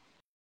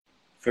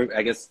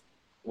 I guess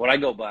what I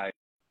go by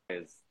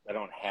is I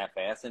don't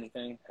half-ass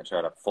anything. I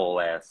try to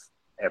full-ass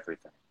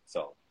everything.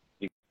 So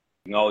you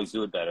can always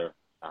do it better.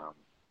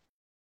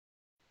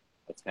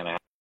 That's kind of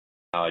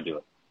how I do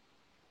it.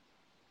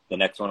 The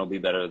next one will be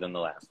better than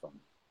the last one.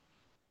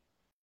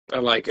 I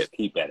like it. Just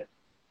keep at it.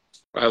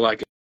 I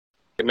like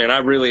it. Man, I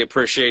really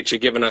appreciate you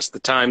giving us the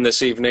time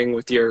this evening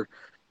with your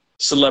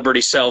celebrity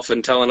self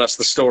and telling us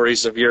the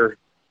stories of your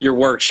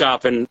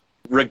workshop and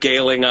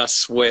regaling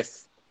us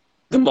with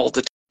the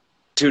multitude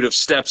of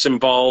steps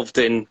involved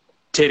in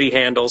titty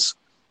handles.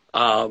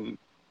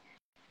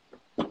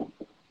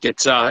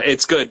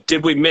 It's good.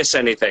 Did we miss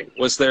anything?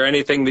 Was there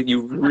anything that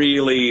you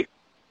really...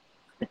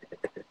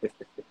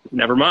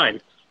 Never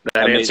mind.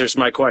 That answers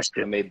my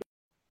question. I made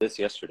this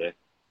yesterday.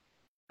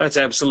 That's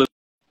absolutely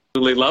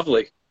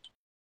lovely.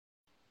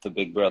 The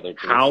big brother.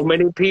 How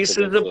many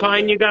pieces of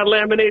pine you got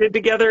laminated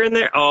together in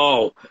there?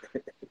 Oh,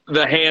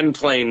 the hand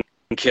plane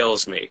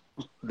kills me.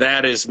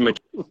 That is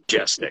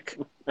majestic.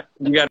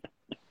 You got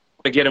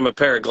to get him a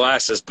pair of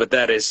glasses, but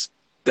that is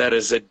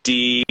a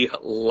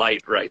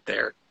delight right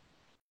there.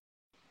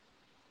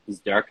 He's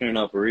darkening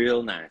up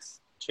real nice.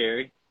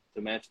 Cherry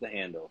to match the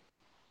handle.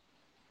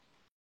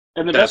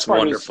 And the That's best part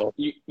wonderful.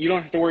 is you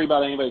don't have to worry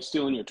about anybody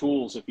stealing your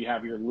tools if you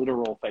have your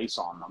literal face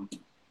on them.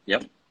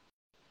 Yep.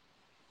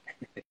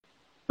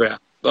 Yeah.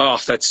 Oh,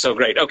 that's so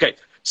great. Okay,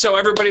 so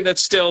everybody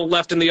that's still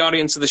left in the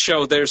audience of the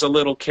show, there's a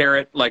little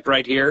carrot, like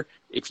right here.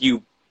 If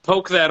you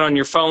poke that on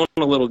your phone,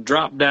 a little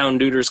drop-down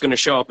duder is going to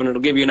show up, and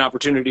it'll give you an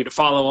opportunity to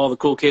follow all the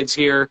cool kids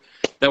here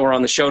that were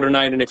on the show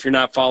tonight. And if you're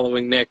not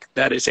following Nick,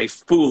 that is a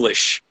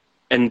foolish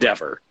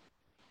endeavor.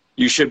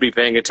 You should be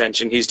paying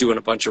attention. He's doing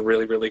a bunch of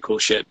really, really cool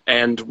shit.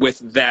 And with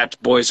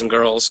that, boys and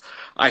girls,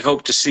 I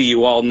hope to see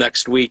you all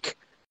next week.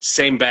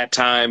 Same bat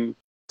time,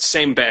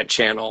 same bat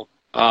channel.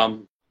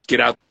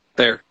 Get out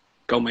there.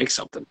 Go make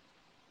something.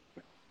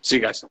 See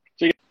you guys.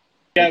 See you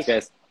guys. Thanks,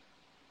 guys.